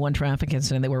the one traffic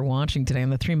incident that we're watching today on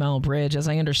the 3 Mile Bridge. As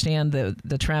I understand,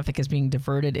 the traffic is being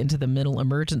diverted into the middle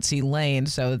emergency lane,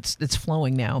 so it's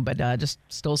flowing now, but just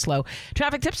still slow.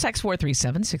 Traffic tips, text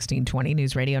 437-1620,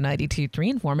 News Radio 92.3,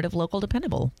 informative, local,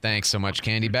 dependable. Thanks so much,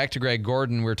 Candy. Back to Greg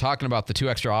Gordon. We're talking about the 2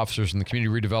 extra officers in the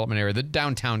community redevelopment area, the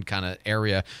downtown kind of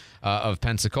area of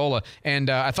Pensacola. And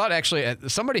I thought actually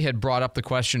somebody had brought up the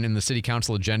question in the city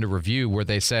council agenda review where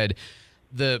they said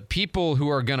the people who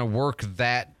are going to work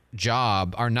that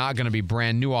job are not going to be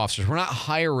brand new officers. We're not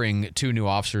hiring 2 new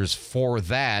officers for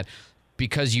that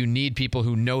because you need people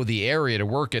who know the area to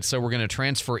work it. So we're going to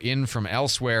transfer in from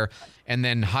elsewhere and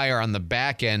then hire on the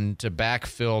back end to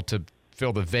backfill to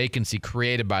fill the vacancy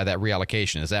created by that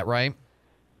reallocation. Is that right?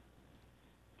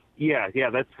 Yeah,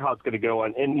 that's how it's going to go.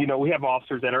 And we have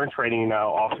officers that are in training now,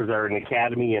 officers that are in the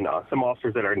academy, and some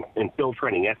officers that are in field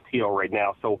training, FTO right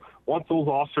now. So once those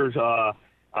officers are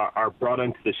brought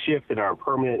into the shift and are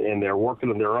permanent and they're working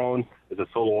on their own as a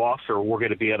solo officer, we're going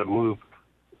to be able to move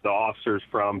the officers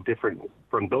from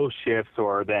those shifts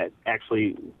or that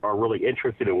actually are really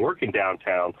interested in working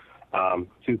downtown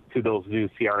to those new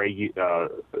CRA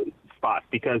spots.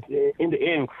 Because in the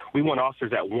end, we want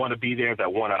officers that want to be there,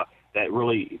 that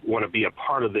really want to be a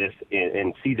part of this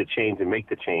and see the change and make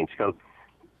the change. Because,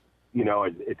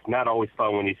 it's not always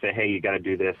fun when you say, hey, you got to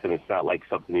do this, and it's not like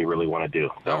something you really want to do.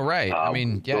 So, right.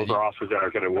 Those are officers that are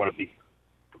going to want to be,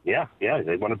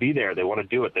 they want to be there. They want to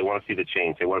do it. They want to see the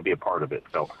change. They want to be a part of it.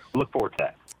 So look forward to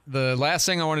that. The last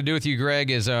thing I want to do with you, Greg,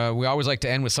 is we always like to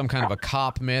end with some kind of a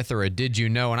cop myth or a did you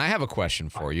know, and I have a question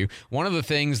for you. One of the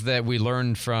things that we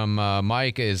learned from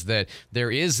Mike is that there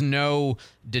is no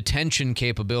detention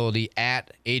capability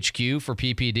at HQ for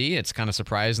PPD. It's kind of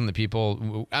surprising that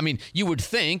people, you would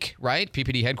think, right,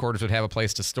 PPD headquarters would have a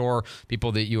place to store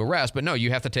people that you arrest, but no,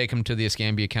 you have to take them to the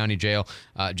Escambia County Jail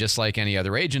just like any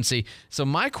other agency. So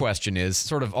my question is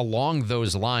sort of along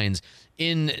those lines.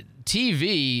 In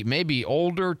TV, maybe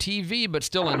older TV, but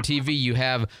still in TV, you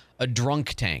have a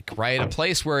drunk tank, right? A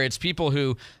place where it's people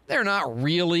who, they're not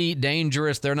really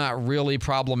dangerous, they're not really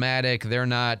problematic, they're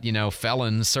not,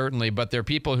 felons, certainly, but they're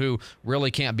people who really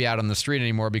can't be out on the street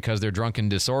anymore because they're drunk and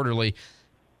disorderly.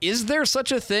 Is there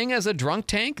such a thing as a drunk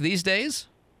tank these days?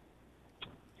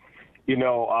 We see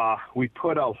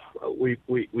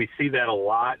that a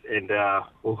lot, and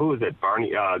who is it?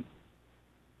 Barney.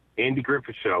 Andy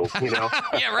Griffith show,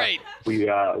 Yeah, right. We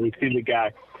see the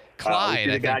guy. Clyde, we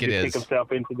see the guy I think it is. Take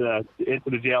himself into the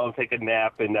jail and take a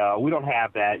nap, and we don't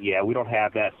have that. Yeah, we don't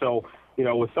have that. So,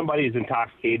 if somebody is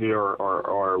intoxicated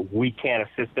or we can't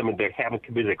assist them and they haven't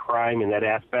committed a crime in that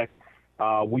aspect,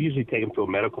 we usually take them to a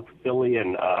medical facility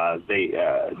and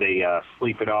they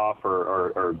sleep it off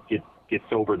or get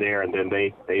sober there, and then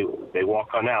they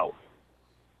walk on out.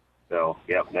 So,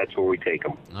 that's where we take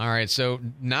them. All right, so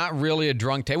not really a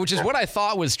drunk tank, which is what I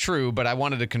thought was true, but I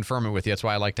wanted to confirm it with you. That's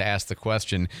why I like to ask the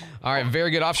question. All right,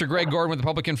 very good. Officer Greg Gordon with the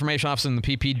Public Information Office in the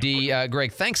PPD.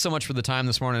 Greg, thanks so much for the time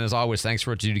this morning. As always, thanks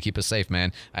for what you do to keep us safe,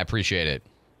 man. I appreciate it.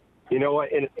 You know what?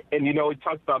 And we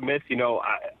talked about myths.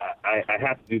 I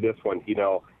have to do this one.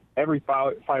 Every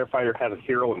firefighter has a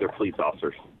hero and they're police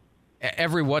officers.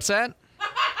 Every what's that?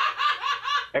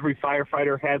 Every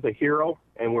firefighter has a hero,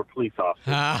 and we're police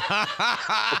officers.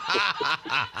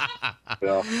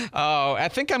 Oh, I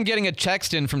think I'm getting a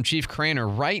text in from Chief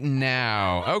Craner right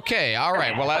now. Okay, all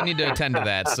right. Well, I need to attend to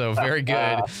that, so very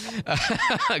good.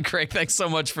 Greg, thanks so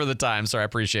much for the time, sir. I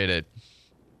appreciate it.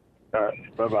 All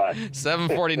right, bye-bye.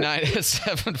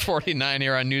 749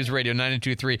 here on News Radio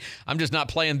 92.3. I'm just not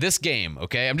playing this game,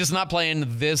 okay? I'm just not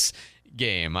playing this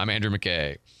game. I'm Andrew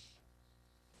McKay.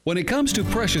 When it comes to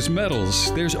precious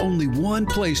metals, there's only one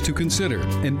place to consider,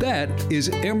 and that is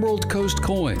Emerald Coast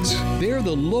Coins. They're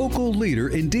the local leader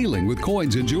in dealing with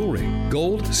coins and jewelry.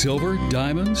 Gold, silver,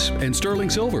 diamonds, and sterling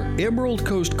silver. Emerald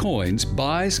Coast Coins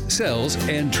buys, sells,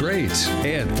 and trades.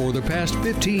 And for the past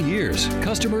 15 years,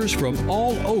 customers from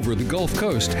all over the Gulf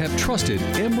Coast have trusted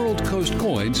Emerald Coast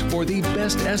Coins for the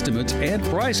best estimates and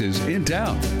prices in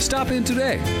town. Stop in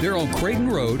today. They're on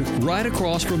Creighton Road, right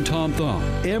across from Tom Thumb.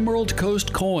 Emerald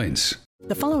Coast Coins.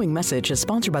 The following message is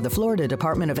sponsored by the Florida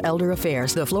Department of Elder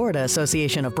Affairs, the Florida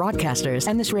Association of Broadcasters,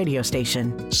 and this radio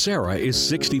station. Sarah is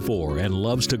 64 and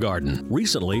loves to garden.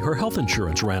 Recently, her health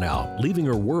insurance ran out, leaving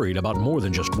her worried about more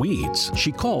than just weeds.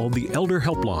 She called the Elder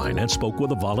Helpline and spoke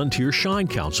with a volunteer Shine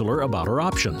counselor about her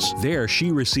options. There,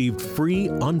 she received free,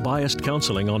 unbiased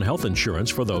counseling on health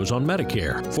insurance for those on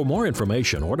Medicare. For more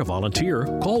information or to volunteer,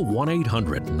 call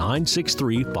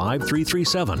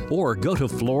 1-800-963-5337 or go to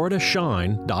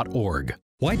floridashine.org.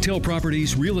 Whitetail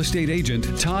Properties real estate agent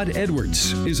Todd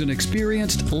Edwards is an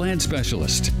experienced land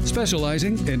specialist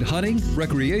specializing in hunting,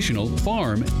 recreational,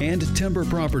 farm, and timber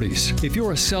properties. If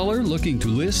you're a seller looking to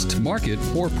list, market,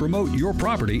 or promote your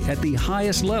property at the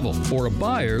highest level, or a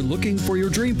buyer looking for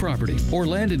your dream property or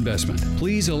land investment,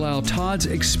 please allow Todd's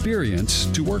experience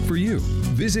to work for you.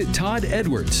 Visit Todd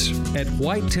Edwards at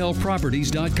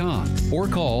whitetailproperties.com or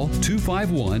call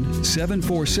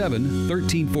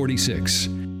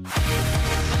 251-747-1346.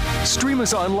 Stream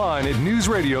us online at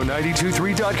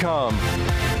newsradio923.com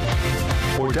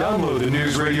or download the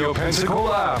News Radio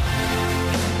Pensacola app.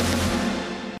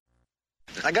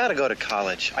 I gotta go to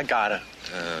college. I gotta.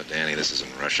 Danny, this isn't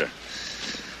Russia.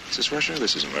 Is this Russia?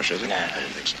 This isn't Russia, is it? Nah. I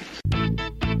don't think so.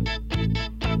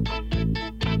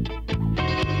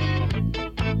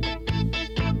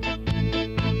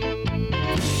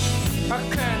 I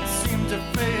can't seem to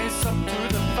face up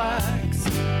to the facts.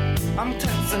 I'm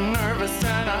tense and nervous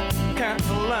and I can't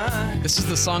relax. This is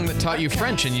the song that taught you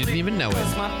French and you didn't even know it.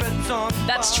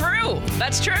 That's true.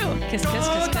 That's true. Kiss, kiss,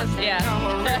 kiss, kiss. Yeah.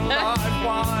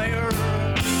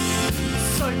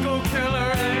 Psycho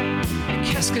killer.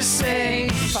 Qu'est-ce que c'est?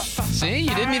 See,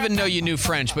 you didn't even know you knew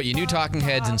French, but you knew Talking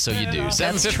Heads, and so you do.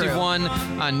 7:51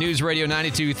 on News Radio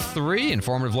 92.3,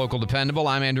 informative, local, dependable.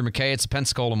 I'm Andrew McKay. It's the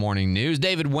Pensacola Morning News.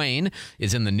 David Wayne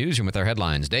is in the newsroom with our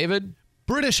headlines. David?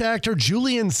 British actor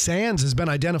Julian Sands has been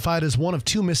identified as one of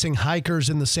two missing hikers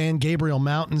in the San Gabriel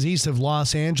Mountains east of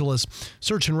Los Angeles.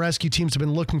 Search and rescue teams have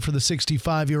been looking for the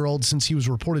 65-year-old since he was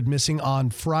reported missing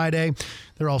on Friday.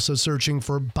 They're also searching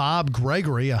for Bob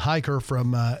Gregory, a hiker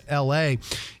from L.A.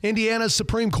 Indiana's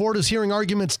Supreme Court is hearing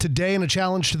arguments today in a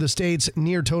challenge to the state's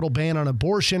near-total ban on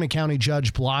abortion. A county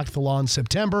judge blocked the law in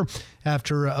September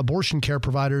after abortion care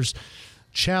providers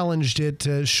challenged it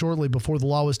shortly before the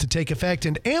law was to take effect.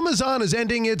 And Amazon is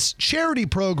ending its charity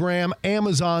program,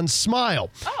 Amazon Smile.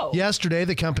 Yesterday,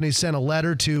 the company sent a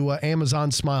letter to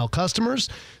Amazon Smile customers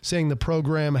saying the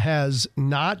program has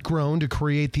not grown to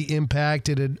create the impact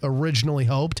it had originally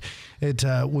hoped. It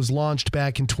was launched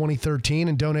back in 2013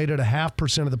 and donated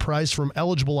 0.5% of the price from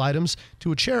eligible items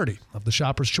to a charity of the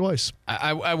shopper's choice.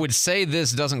 I would say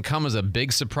this doesn't come as a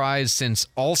big surprise since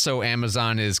also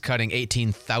Amazon is cutting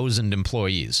 18,000 employees.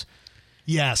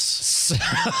 Yes. So,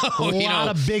 a lot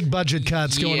of big budget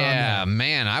cuts going on there. Yeah,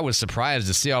 man, I was surprised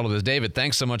to see all of this. David,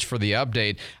 thanks so much for the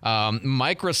update.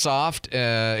 Microsoft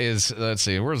is, let's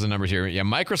see, where's the numbers here? Yeah,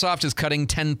 Microsoft is cutting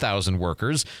 10,000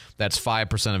 workers. That's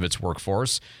 5% of its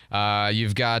workforce.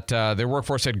 You've got their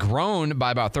workforce had grown by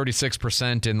about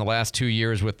 36% in the last 2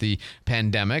 years with the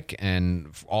pandemic and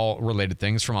all related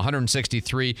things, from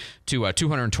 163 to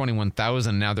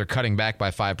 221,000. Now they're cutting back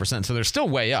by 5%. So they're still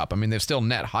way up. I mean, they've still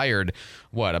net hired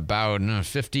about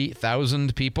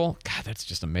 50,000 people? God, that's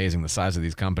just amazing, the size of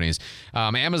these companies.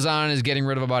 Amazon is getting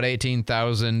rid of about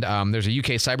 18,000. There's a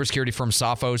UK cybersecurity firm,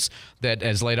 Sophos, that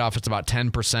has laid off about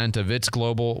 10% of its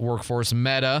global workforce.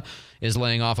 Meta is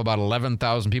laying off about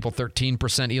 11,000 people,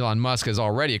 13%. Elon Musk is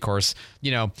already, of course,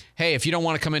 hey, if you don't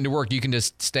want to come into work, you can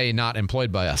just stay not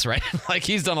employed by us, right? Like,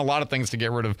 he's done a lot of things to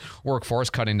get rid of workforce,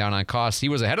 cutting down on costs. He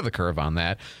was ahead of the curve on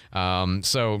that.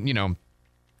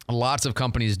 Lots of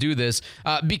companies do this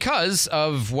because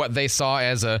of what they saw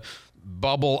as a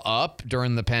bubble up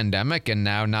during the pandemic, and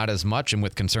now not as much. And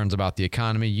with concerns about the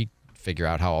economy, you figure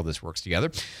out how all this works together.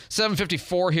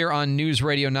 7:54 here on News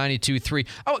Radio 92.3.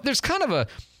 Oh, there's kind of a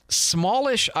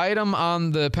smallish item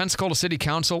on the Pensacola City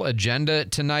Council agenda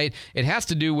tonight. It has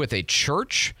to do with a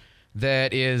church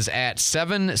that is at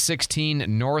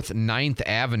 716 North 9th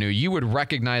Avenue. You would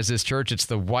recognize this church. It's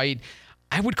the white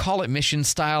I would call it mission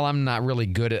style. I'm not really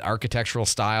good at architectural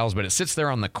styles, but it sits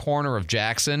there on the corner of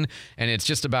Jackson, and it's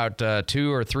just about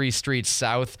 2 or 3 streets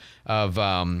south of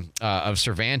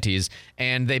Cervantes.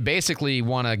 And they basically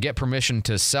want to get permission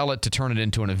to sell it to turn it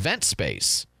into an event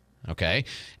space. Okay.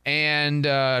 And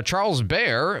Charles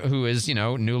Baer, who is,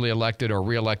 newly elected or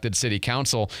reelected city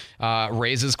council,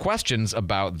 raises questions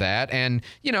about that. And,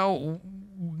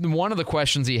 one of the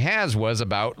questions he has was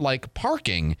about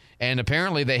parking, and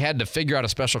apparently they had to figure out a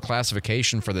special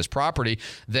classification for this property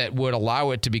that would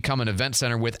allow it to become an event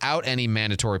center without any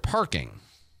mandatory parking.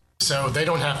 So they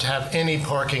don't have to have any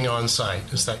parking on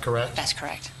site, is that correct? That's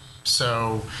correct.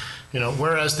 So,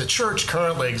 whereas the church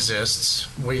currently exists,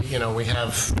 we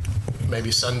have maybe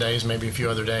Sundays, maybe a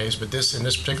few other days, but in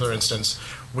this particular instance,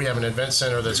 we have an event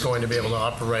center that's going to be able to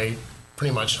operate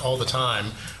pretty much all the time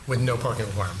with no parking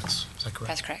requirements. Is that correct?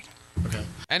 That's correct. Okay.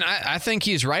 And I think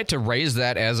he's right to raise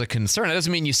that as a concern. It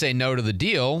doesn't mean you say no to the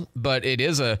deal, but it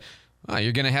is you're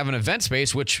going to have an event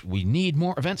space, which we need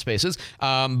more event spaces,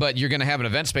 but you're going to have an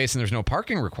event space and there's no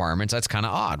parking requirements. That's kind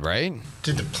of odd, right?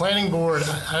 Did the planning board,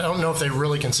 I don't know if they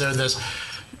really considered this,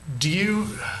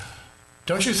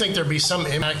 don't you think there'd be some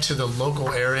impact to the local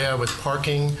area with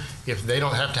parking if they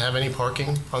don't have to have any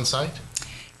parking on site?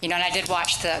 And I did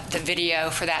watch the video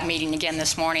for that meeting again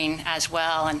this morning as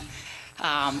well. And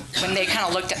when they kind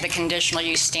of looked at the conditional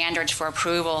use standards for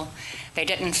approval, they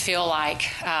didn't feel like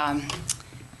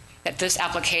that this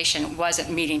application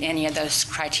wasn't meeting any of those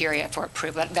criteria for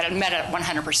approval, that it met it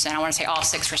 100%. I want to say all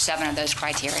 6 or 7 of those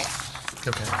criteria.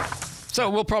 Okay. So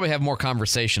we'll probably have more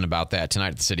conversation about that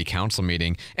tonight at the city council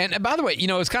meeting. And by the way,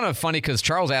 it's kind of funny because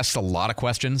Charles asks a lot of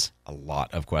questions,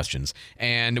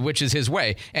 and which is his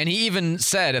way. And he even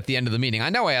said at the end of the meeting, I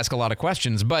know I ask a lot of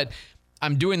questions, but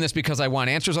I'm doing this because I want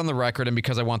answers on the record and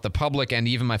because I want the public and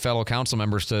even my fellow council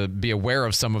members to be aware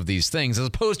of some of these things, as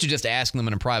opposed to just asking them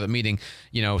in a private meeting,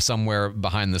 somewhere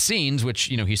behind the scenes, which,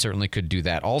 he certainly could do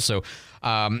that also.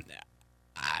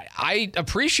 I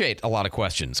appreciate a lot of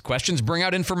questions. Questions bring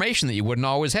out information that you wouldn't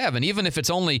always have. And even if it's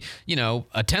only,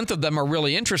 a tenth of them are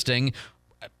really interesting,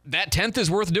 that 10th is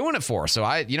worth doing it for. So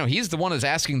he's the one that's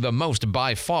asking the most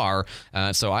by far.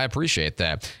 So I appreciate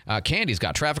that. Candy's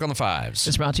got traffic on the 5s.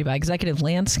 It's brought to you by Executive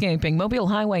Landscaping. Mobile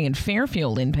Highway in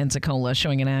Fairfield in Pensacola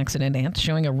showing an accident and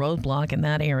showing a roadblock in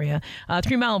that area.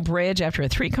 3 Mile Bridge after a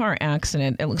 3-car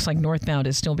accident. It looks like northbound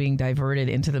is still being diverted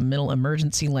into the middle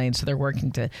emergency lane. So they're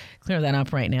working to clear that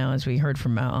up right now, as we heard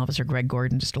from Officer Greg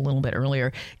Gordon just a little bit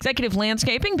earlier. Executive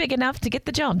Landscaping, big enough to get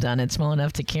the job done and small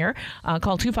enough to care.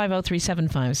 Call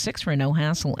 250-3756 for a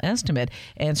no-hassle estimate.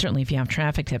 And certainly if you have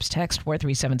traffic tips, text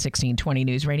 437-1620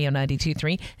 News Radio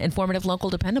 92.3. Informative, local,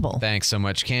 dependable. Thanks so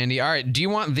much, Candy. All right, do you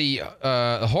want the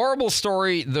horrible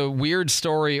story, the weird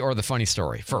story, or the funny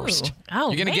story first? Ooh.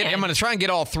 Oh, I'm going to try and get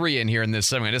all 3 in here in this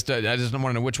segment. I just want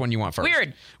to know which one you want first.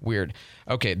 Weird.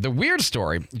 Okay, the weird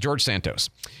story, George Santos.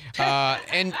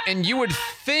 And you would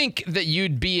think that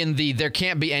you'd be in the there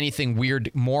can't be anything weird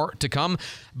more to come,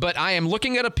 but I am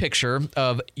looking at a picture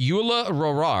of Eula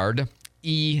Rorard,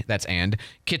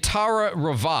 Kitara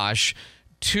Ravash,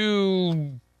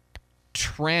 2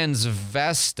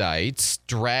 transvestites,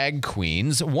 drag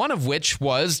queens, one of which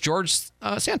was George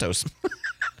Santos.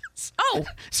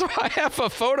 So I have a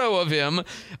photo of him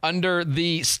under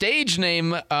the stage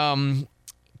name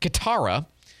Kitara,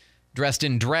 dressed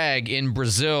in drag in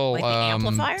Brazil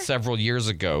several years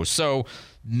ago. So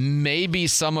maybe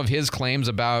some of his claims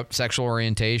about sexual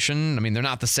orientation, I mean, they're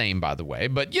not the same, by the way,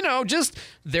 but, just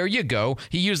there you go.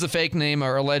 He used the fake name,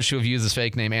 or alleged to have used his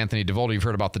fake name, Anthony DeVoldo. You've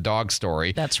heard about the dog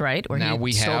story. That's right, where now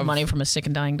he stole money from a sick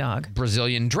and dying dog.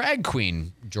 Brazilian drag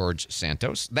queen, George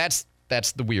Santos. That's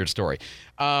the weird story.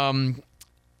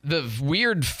 The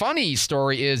weird, funny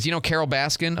story is, Carol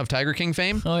Baskin of Tiger King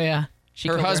fame? Oh, yeah.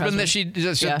 Her husband that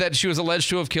she was alleged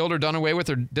to have killed or done away with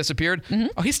or disappeared. Mm-hmm.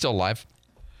 Oh, he's still alive.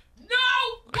 No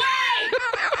way!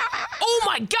 Oh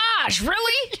my gosh,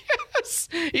 really? Yes,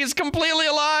 he's completely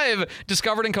alive.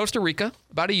 Discovered in Costa Rica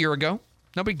about a year ago.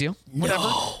 No big deal. Whatever.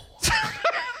 No.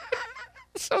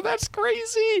 So that's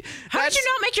crazy. How did you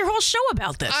not make your whole show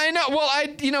about this? I know.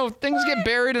 Well, things get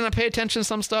buried and I pay attention to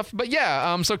some stuff. But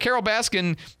yeah, so Carol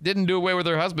Baskin didn't do away with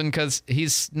her husband because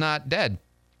he's not dead.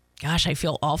 Gosh, I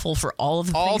feel awful for all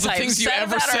of the things you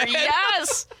ever said.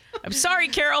 Yes. I'm sorry,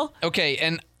 Carol. Okay,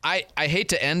 and I hate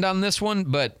to end on this one,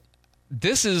 but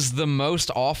this is the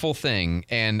most awful thing,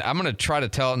 and I'm going to try to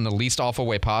tell it in the least awful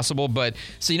way possible, but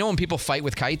so when people fight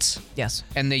with kites? Yes.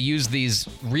 And they use these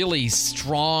really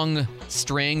strong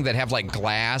string that have like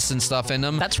glass and stuff in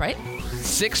them? That's right.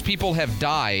 6 people have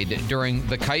died during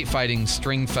the kite fighting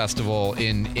string festival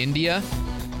in India.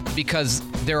 because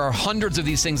there are hundreds of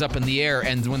these things up in the air,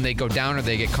 and when they go down or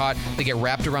they get caught, they get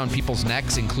wrapped around people's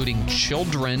necks, including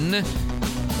children.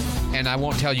 And I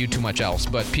won't tell you too much else,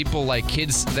 but people like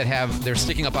kids they're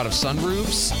sticking up out of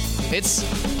sunroofs. It's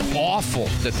awful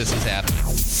that this is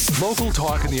happening. Local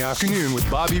Talk in the afternoon with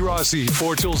Bobby Rossi,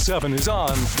 4 till 7 is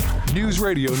on News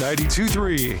Radio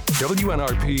 92.3,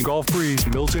 WNRP Gulf Breeze,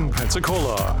 Milton,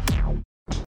 Pensacola.